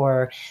movies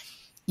or,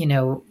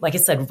 like I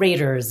said,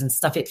 Raiders and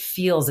stuff. It's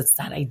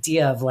that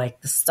idea of like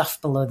the stuff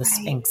below the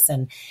Sphinx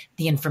and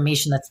the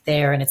information that's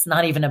there. And it's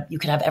not even you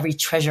could have every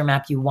treasure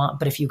map you want,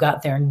 but if you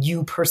got there and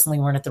you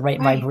personally weren't at the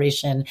right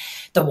vibration,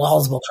 the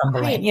walls will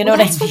crumble in. You know what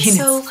I mean? What's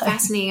so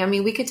fascinating. I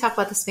mean, we could talk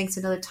about the Sphinx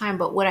another time,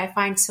 but what I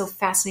find so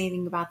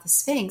fascinating about the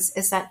Sphinx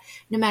is that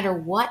no matter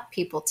what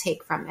people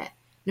take from it,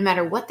 no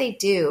matter what they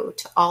do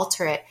to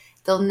alter it,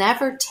 they'll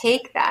never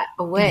take that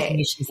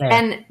away.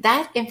 And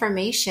that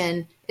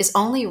information is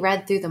only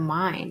read through the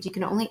mind. You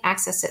can only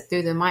access it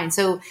through the mind.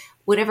 So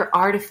whatever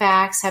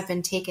artifacts have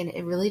been taken,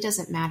 it really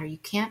doesn't matter. You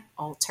can't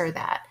alter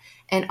that.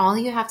 And all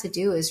you have to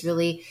do is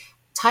really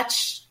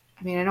touch.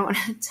 I mean, I don't want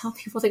to tell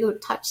people to go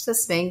touch the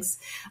Sphinx,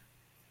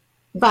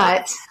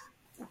 but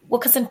well,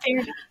 because in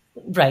fairness,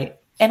 right.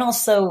 And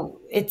also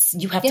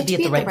you have to be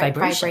at the right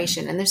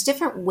vibration. And there's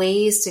different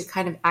ways to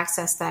kind of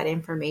access that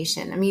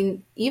information. I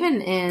mean,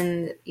 even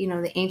in,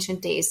 the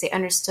ancient days, they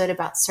understood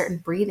about certain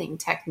breathing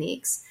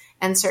techniques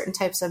and certain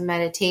types of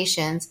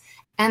meditations.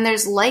 And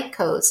there's light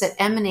codes that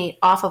emanate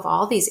off of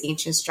all these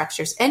ancient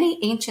structures. Any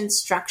ancient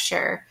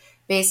structure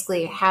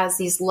basically has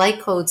these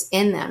light codes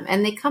in them,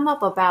 and they come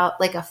up about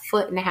like 1.5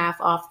 feet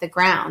off the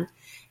ground.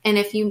 And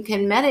if you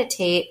can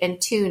meditate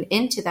and tune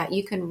into that,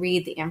 you can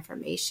read the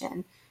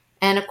information.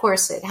 And of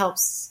course, it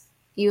helps.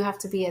 You have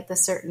to be at the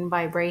certain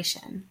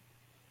vibration,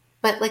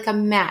 but like a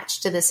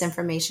match to this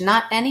information.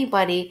 Not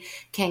anybody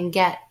can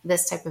get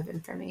this type of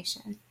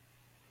information.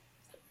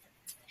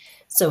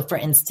 So for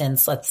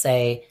instance, let's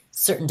say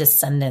certain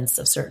descendants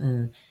of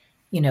certain,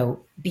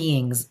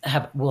 beings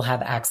will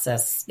have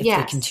access if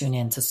they can tune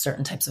into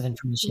certain types of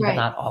information, but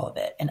not all of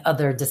it. And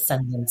other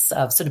descendants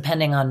so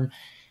depending on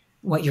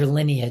what your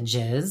lineage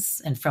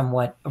is and from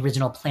what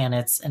original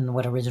planets and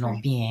what original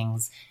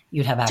beings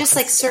you'd have access to. Just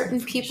like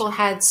certain people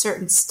had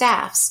certain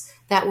staffs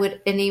that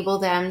would enable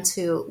them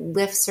to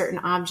lift certain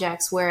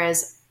objects,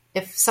 whereas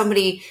if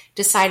somebody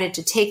decided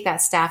to take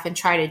that staff and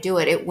try to do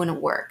it, it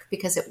wouldn't work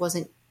because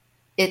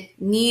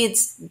it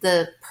needs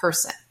the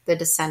person, the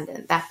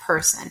descendant. That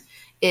person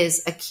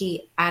is a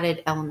key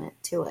added element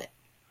to it.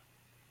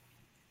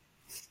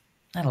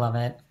 I love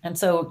it. And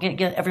so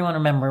get everyone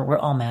remember, we're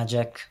all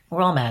magic.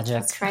 We're all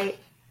magic. That's right.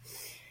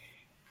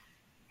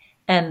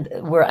 And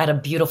we're at a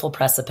beautiful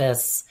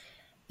precipice.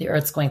 The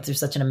Earth's going through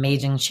such an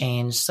amazing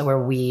change. So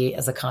are we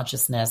as a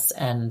consciousness.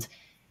 And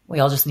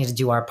we all just need to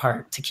do our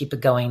part to keep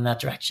it going in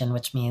that direction,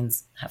 which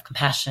means have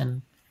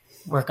compassion,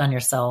 work on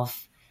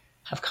yourself,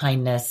 have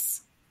kindness,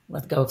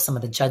 let go of some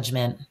of the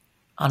judgment,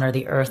 honor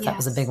the earth. Yes. That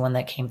was a big one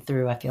that came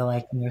through, I feel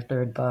like, in your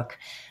third book.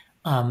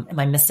 Am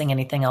I missing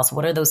anything else?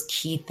 What are those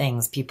key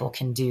things people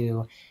can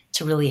do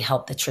to really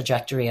help the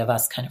trajectory of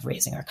us kind of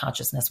raising our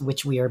consciousness,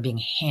 which we are being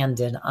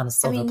handed on a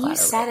silver platter? You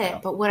said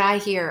it, but what I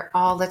hear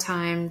all the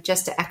time,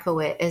 just to echo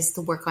it, is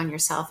the work on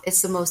yourself.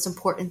 It's the most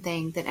important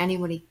thing that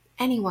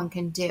anyone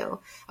can do.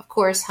 Of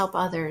course, help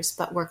others,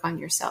 but work on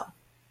yourself.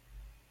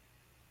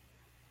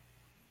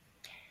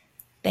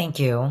 Thank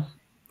you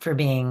for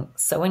being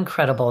so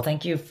incredible.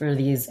 Thank you for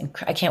these.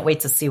 I can't wait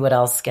to see what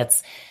else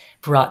gets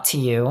brought to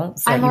you.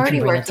 So I'm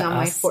already working on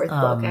my fourth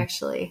book,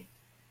 actually.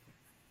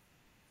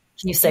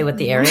 Can you say what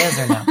the area is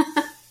or no?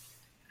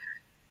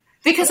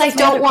 Because I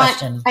don't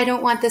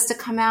want this to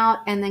come out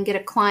and then get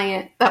a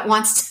client that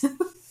wants to.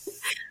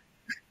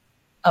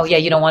 Oh yeah,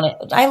 you don't want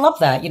it. I love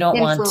that. You don't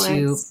want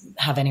to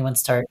have anyone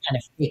start kind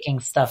of faking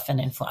stuff and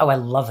influence. Oh, I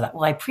love that.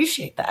 Well, I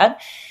appreciate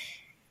that.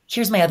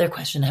 Here's my other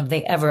question. Have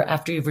they ever,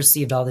 after you've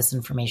received all this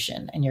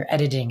information and you're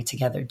editing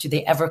together, do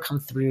they ever come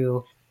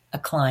through a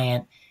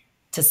client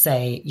to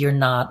say you're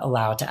not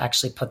allowed to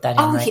actually put that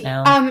in right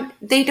now?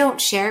 They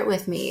don't share it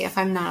with me if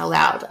I'm not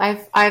allowed.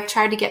 I've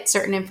tried to get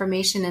certain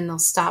information and they'll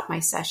stop my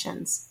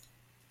sessions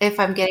if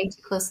I'm getting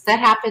too close. That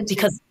happens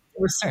because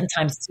there were certain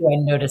times too. I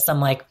noticed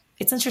I'm like,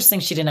 it's interesting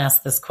she didn't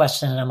ask this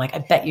question, and I'm like, I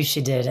bet you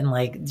she did, and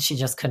like she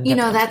just couldn't.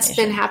 That's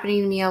been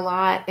happening to me a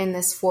lot in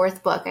this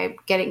fourth book. I'm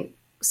getting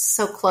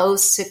so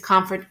close to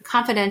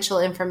confidential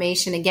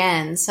information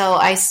again, so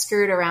I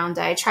skirt around.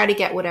 I try to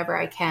get whatever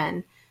I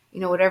can.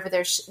 Whatever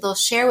they'll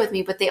share with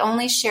me, but they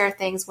only share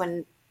things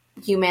when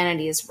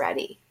humanity is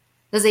ready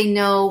because they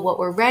know what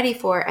we're ready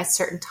for at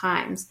certain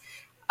times.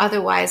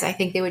 Otherwise, I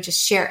think they would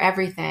just share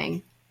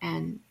everything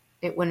and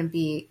it would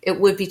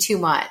be too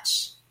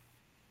much.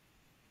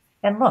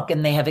 And look,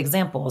 and they have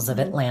examples of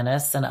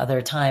Atlantis and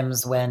other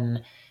times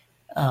when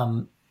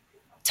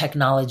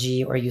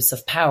technology or use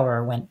of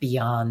power went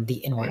beyond the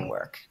inward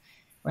work,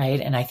 right?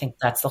 And I think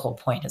that's the whole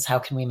point is how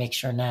can we make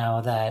sure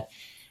now that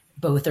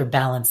both are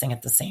balancing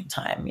at the same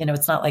time?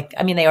 It's not like,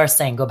 they are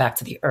saying go back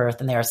to the earth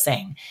and they are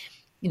saying,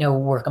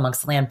 work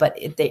amongst the land, but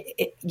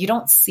you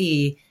don't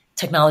see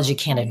technology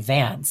can't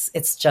advance.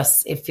 It's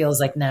just, it feels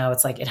like now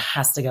it's like it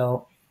has to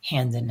go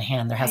hand in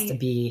hand. There has to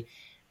be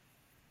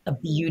a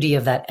beauty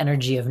of that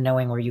energy of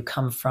knowing where you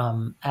come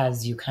from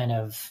as you kind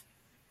of,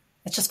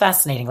 it's just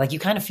fascinating. Like you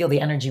kind of feel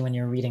the energy when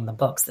you're reading the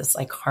books, this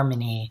like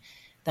harmony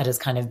that is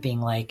kind of being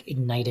like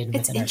ignited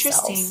within ourselves.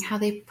 It's interesting how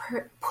they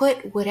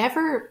put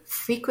whatever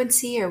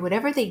frequency or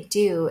whatever they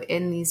do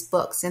in these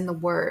books, in the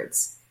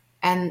words,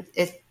 and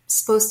it's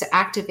supposed to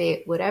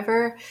activate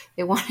whatever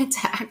they wanted to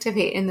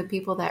activate in the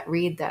people that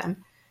read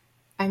them.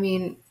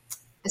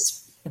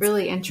 It's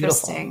really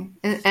interesting.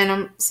 And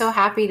I'm so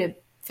happy to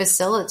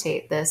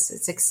facilitate this.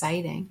 It's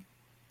exciting.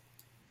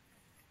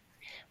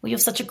 Well, you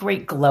have such a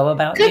great glow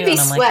about you. Could be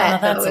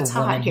sweat, though. It's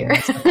hot here.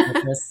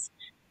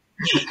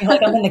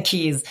 Like I'm in the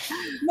Keys.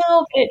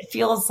 No, it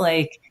feels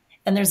like,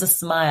 and there's a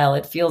smile.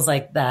 It feels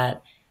like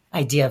that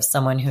idea of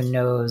someone who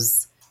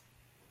knows,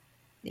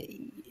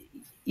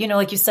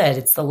 like you said,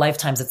 it's the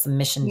lifetimes, it's the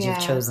missions you've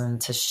Yeah. chosen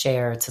to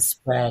share, to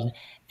spread,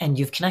 and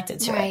you've connected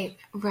to it. Right,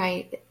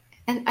 right.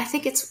 And I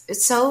think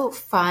it's so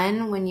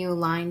fun when you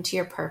align to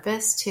your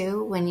purpose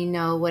too, when you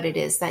know what it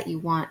is that you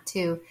want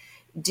to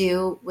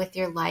do with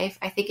your life.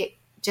 I think it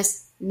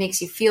just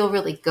makes you feel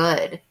really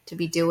good to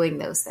be doing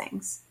those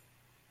things.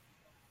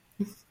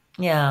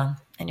 Yeah.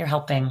 And you're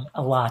helping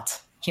a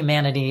lot,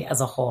 humanity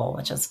as a whole,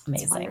 which is It's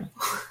amazing.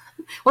 wonderful.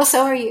 Well,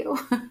 so are you.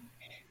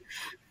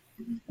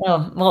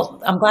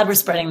 Well, I'm glad we're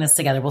spreading this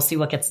together. We'll see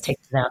what gets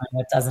taken down and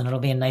what doesn't. It'll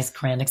be a nice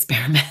grand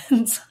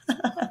experiment.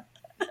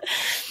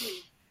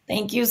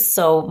 Thank you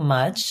so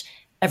much.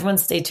 Everyone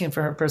stay tuned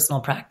for her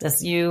personal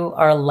practice. You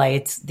are a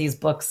light. These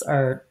books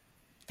are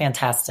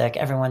fantastic.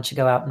 Everyone should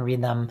go out and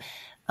read them,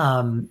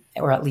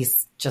 or at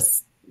least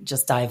just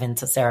dive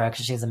into Sarah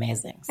because she's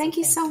amazing. So Thank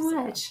you so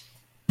Sarah. much.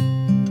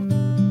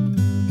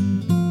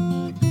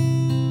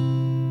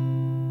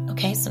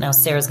 Okay, so now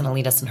Sarah's going to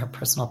lead us in her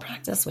personal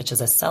practice, which is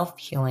a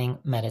self-healing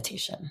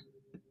meditation.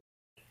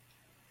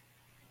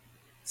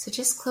 So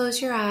just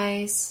close your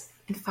eyes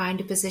and find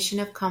a position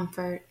of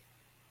comfort,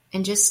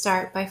 and just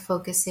start by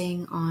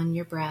focusing on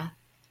your breath.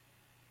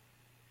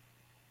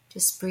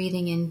 Just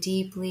breathing in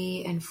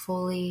deeply and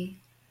fully.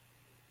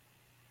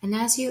 And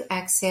as you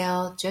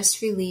exhale,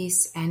 just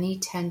release any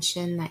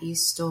tension that you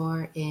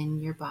store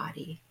in your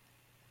body.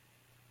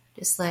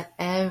 Just let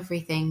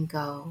everything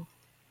go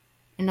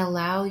and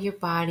allow your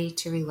body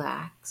to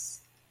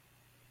relax.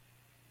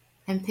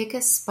 And pick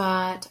a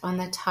spot on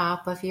the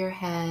top of your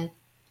head,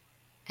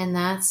 and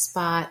that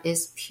spot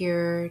is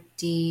pure,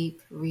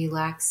 deep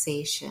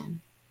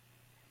relaxation.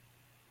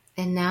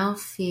 And now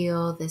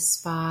feel this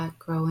spot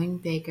growing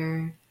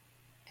bigger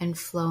and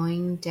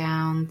flowing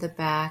down the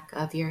back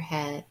of your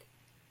head,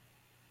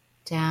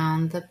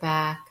 down the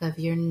back of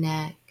your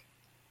neck,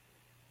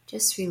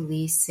 just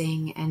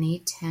releasing any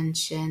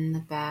tension in the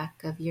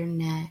back of your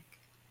neck.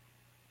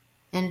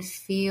 And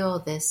feel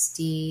this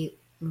deep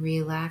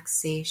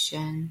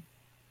relaxation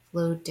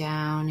flow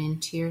down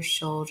into your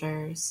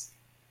shoulders,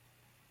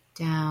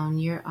 down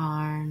your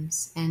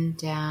arms, and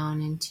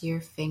down into your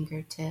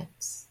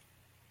fingertips.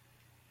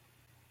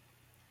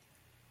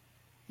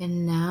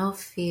 And now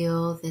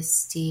feel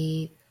this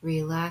deep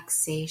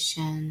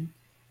relaxation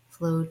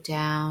flow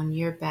down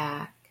your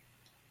back,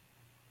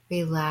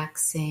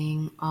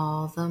 relaxing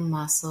all the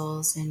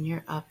muscles in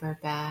your upper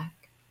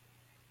back,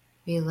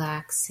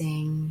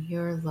 relaxing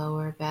your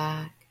lower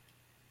back.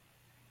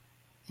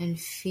 And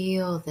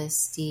feel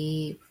this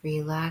deep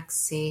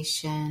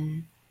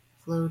relaxation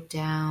flow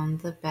down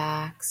the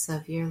backs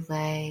of your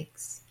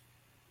legs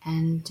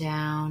and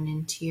down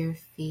into your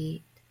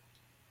feet.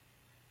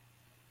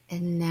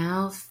 And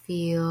now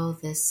feel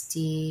this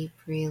deep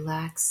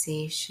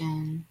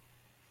relaxation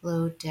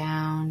flow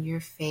down your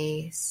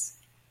face,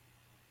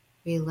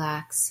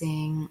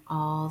 relaxing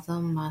all the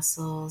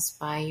muscles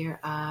by your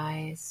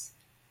eyes,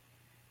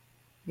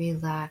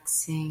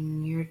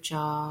 relaxing your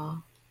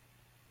jaw.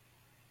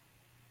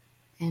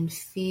 And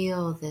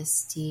feel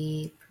this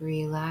deep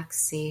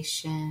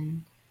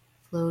relaxation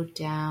flow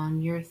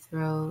down your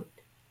throat,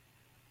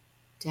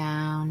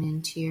 down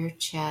into your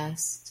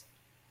chest,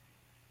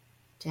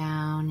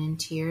 down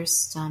into your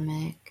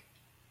stomach.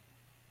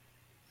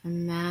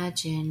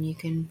 Imagine you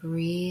can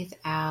breathe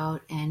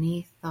out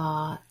any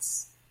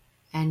thoughts,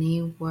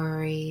 any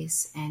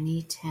worries,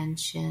 any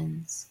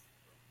tensions.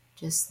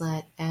 Just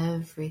let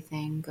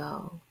everything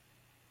go.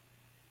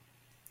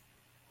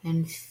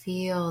 And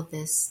feel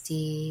this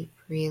deep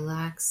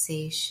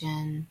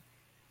relaxation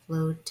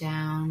flow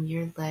down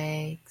your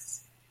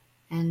legs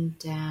and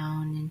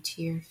down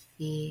into your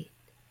feet.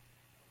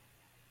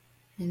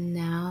 And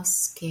now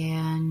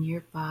scan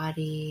your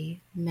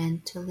body,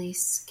 mentally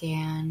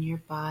scan your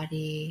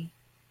body,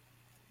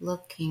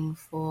 looking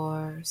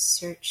for,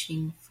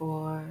 searching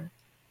for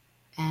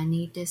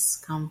any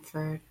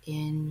discomfort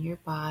in your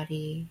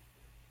body.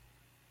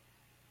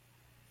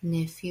 And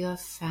if you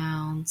have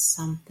found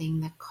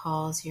something that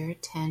calls your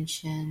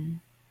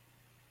attention,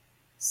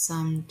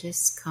 some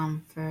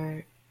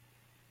discomfort,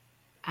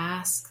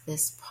 ask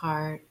this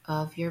part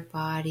of your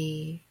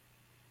body,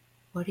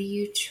 what are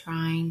you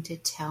trying to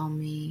tell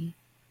me?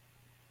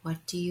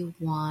 What do you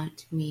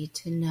want me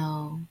to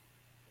know?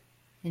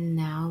 And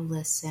now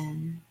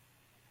listen.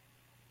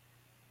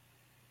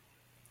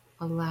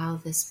 Allow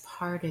this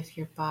part of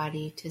your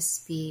body to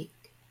speak.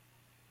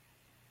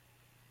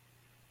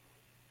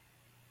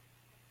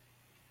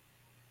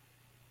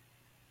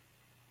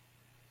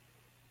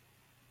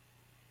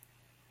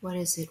 What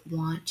does it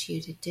want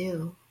you to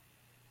do?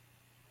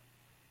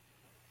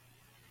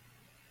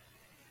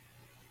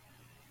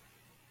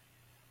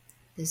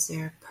 Is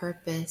there a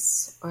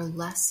purpose or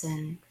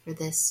lesson for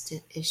this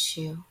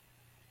issue?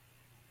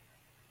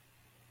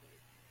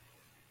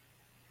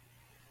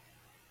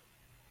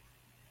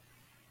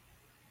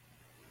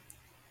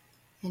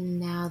 And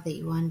now that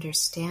you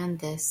understand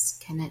this,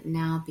 can it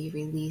now be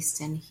released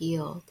and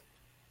healed?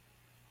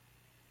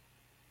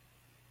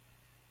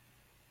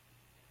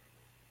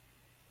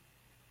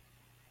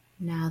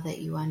 Now that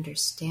you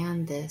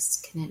understand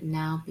this, can it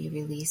now be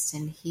released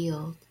and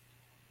healed?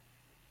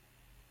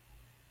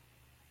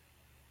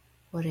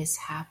 What is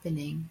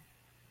happening?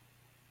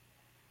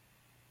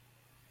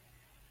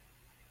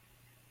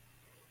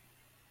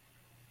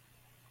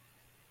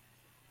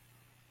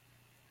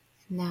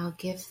 Now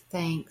give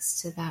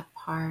thanks to that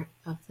part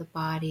of the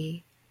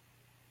body.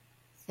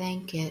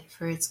 Thank it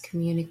for its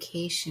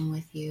communication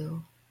with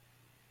you.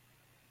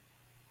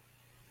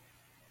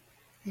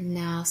 And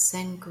now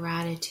send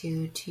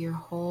gratitude to your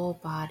whole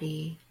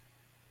body,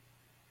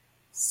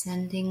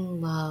 sending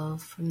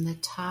love from the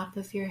top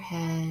of your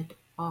head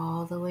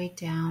all the way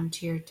down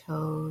to your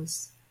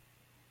toes,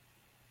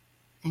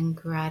 and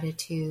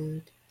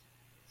gratitude,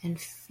 and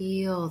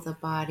feel the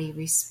body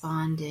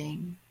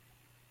responding.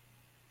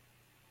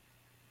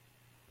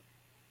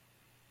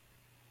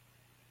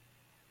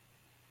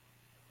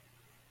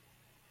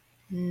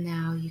 And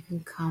now you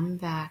can come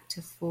back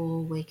to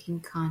full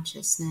waking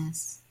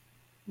consciousness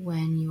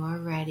when you are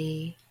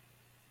ready,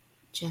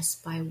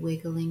 just by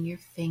wiggling your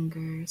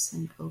fingers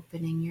and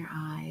opening your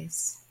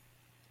eyes.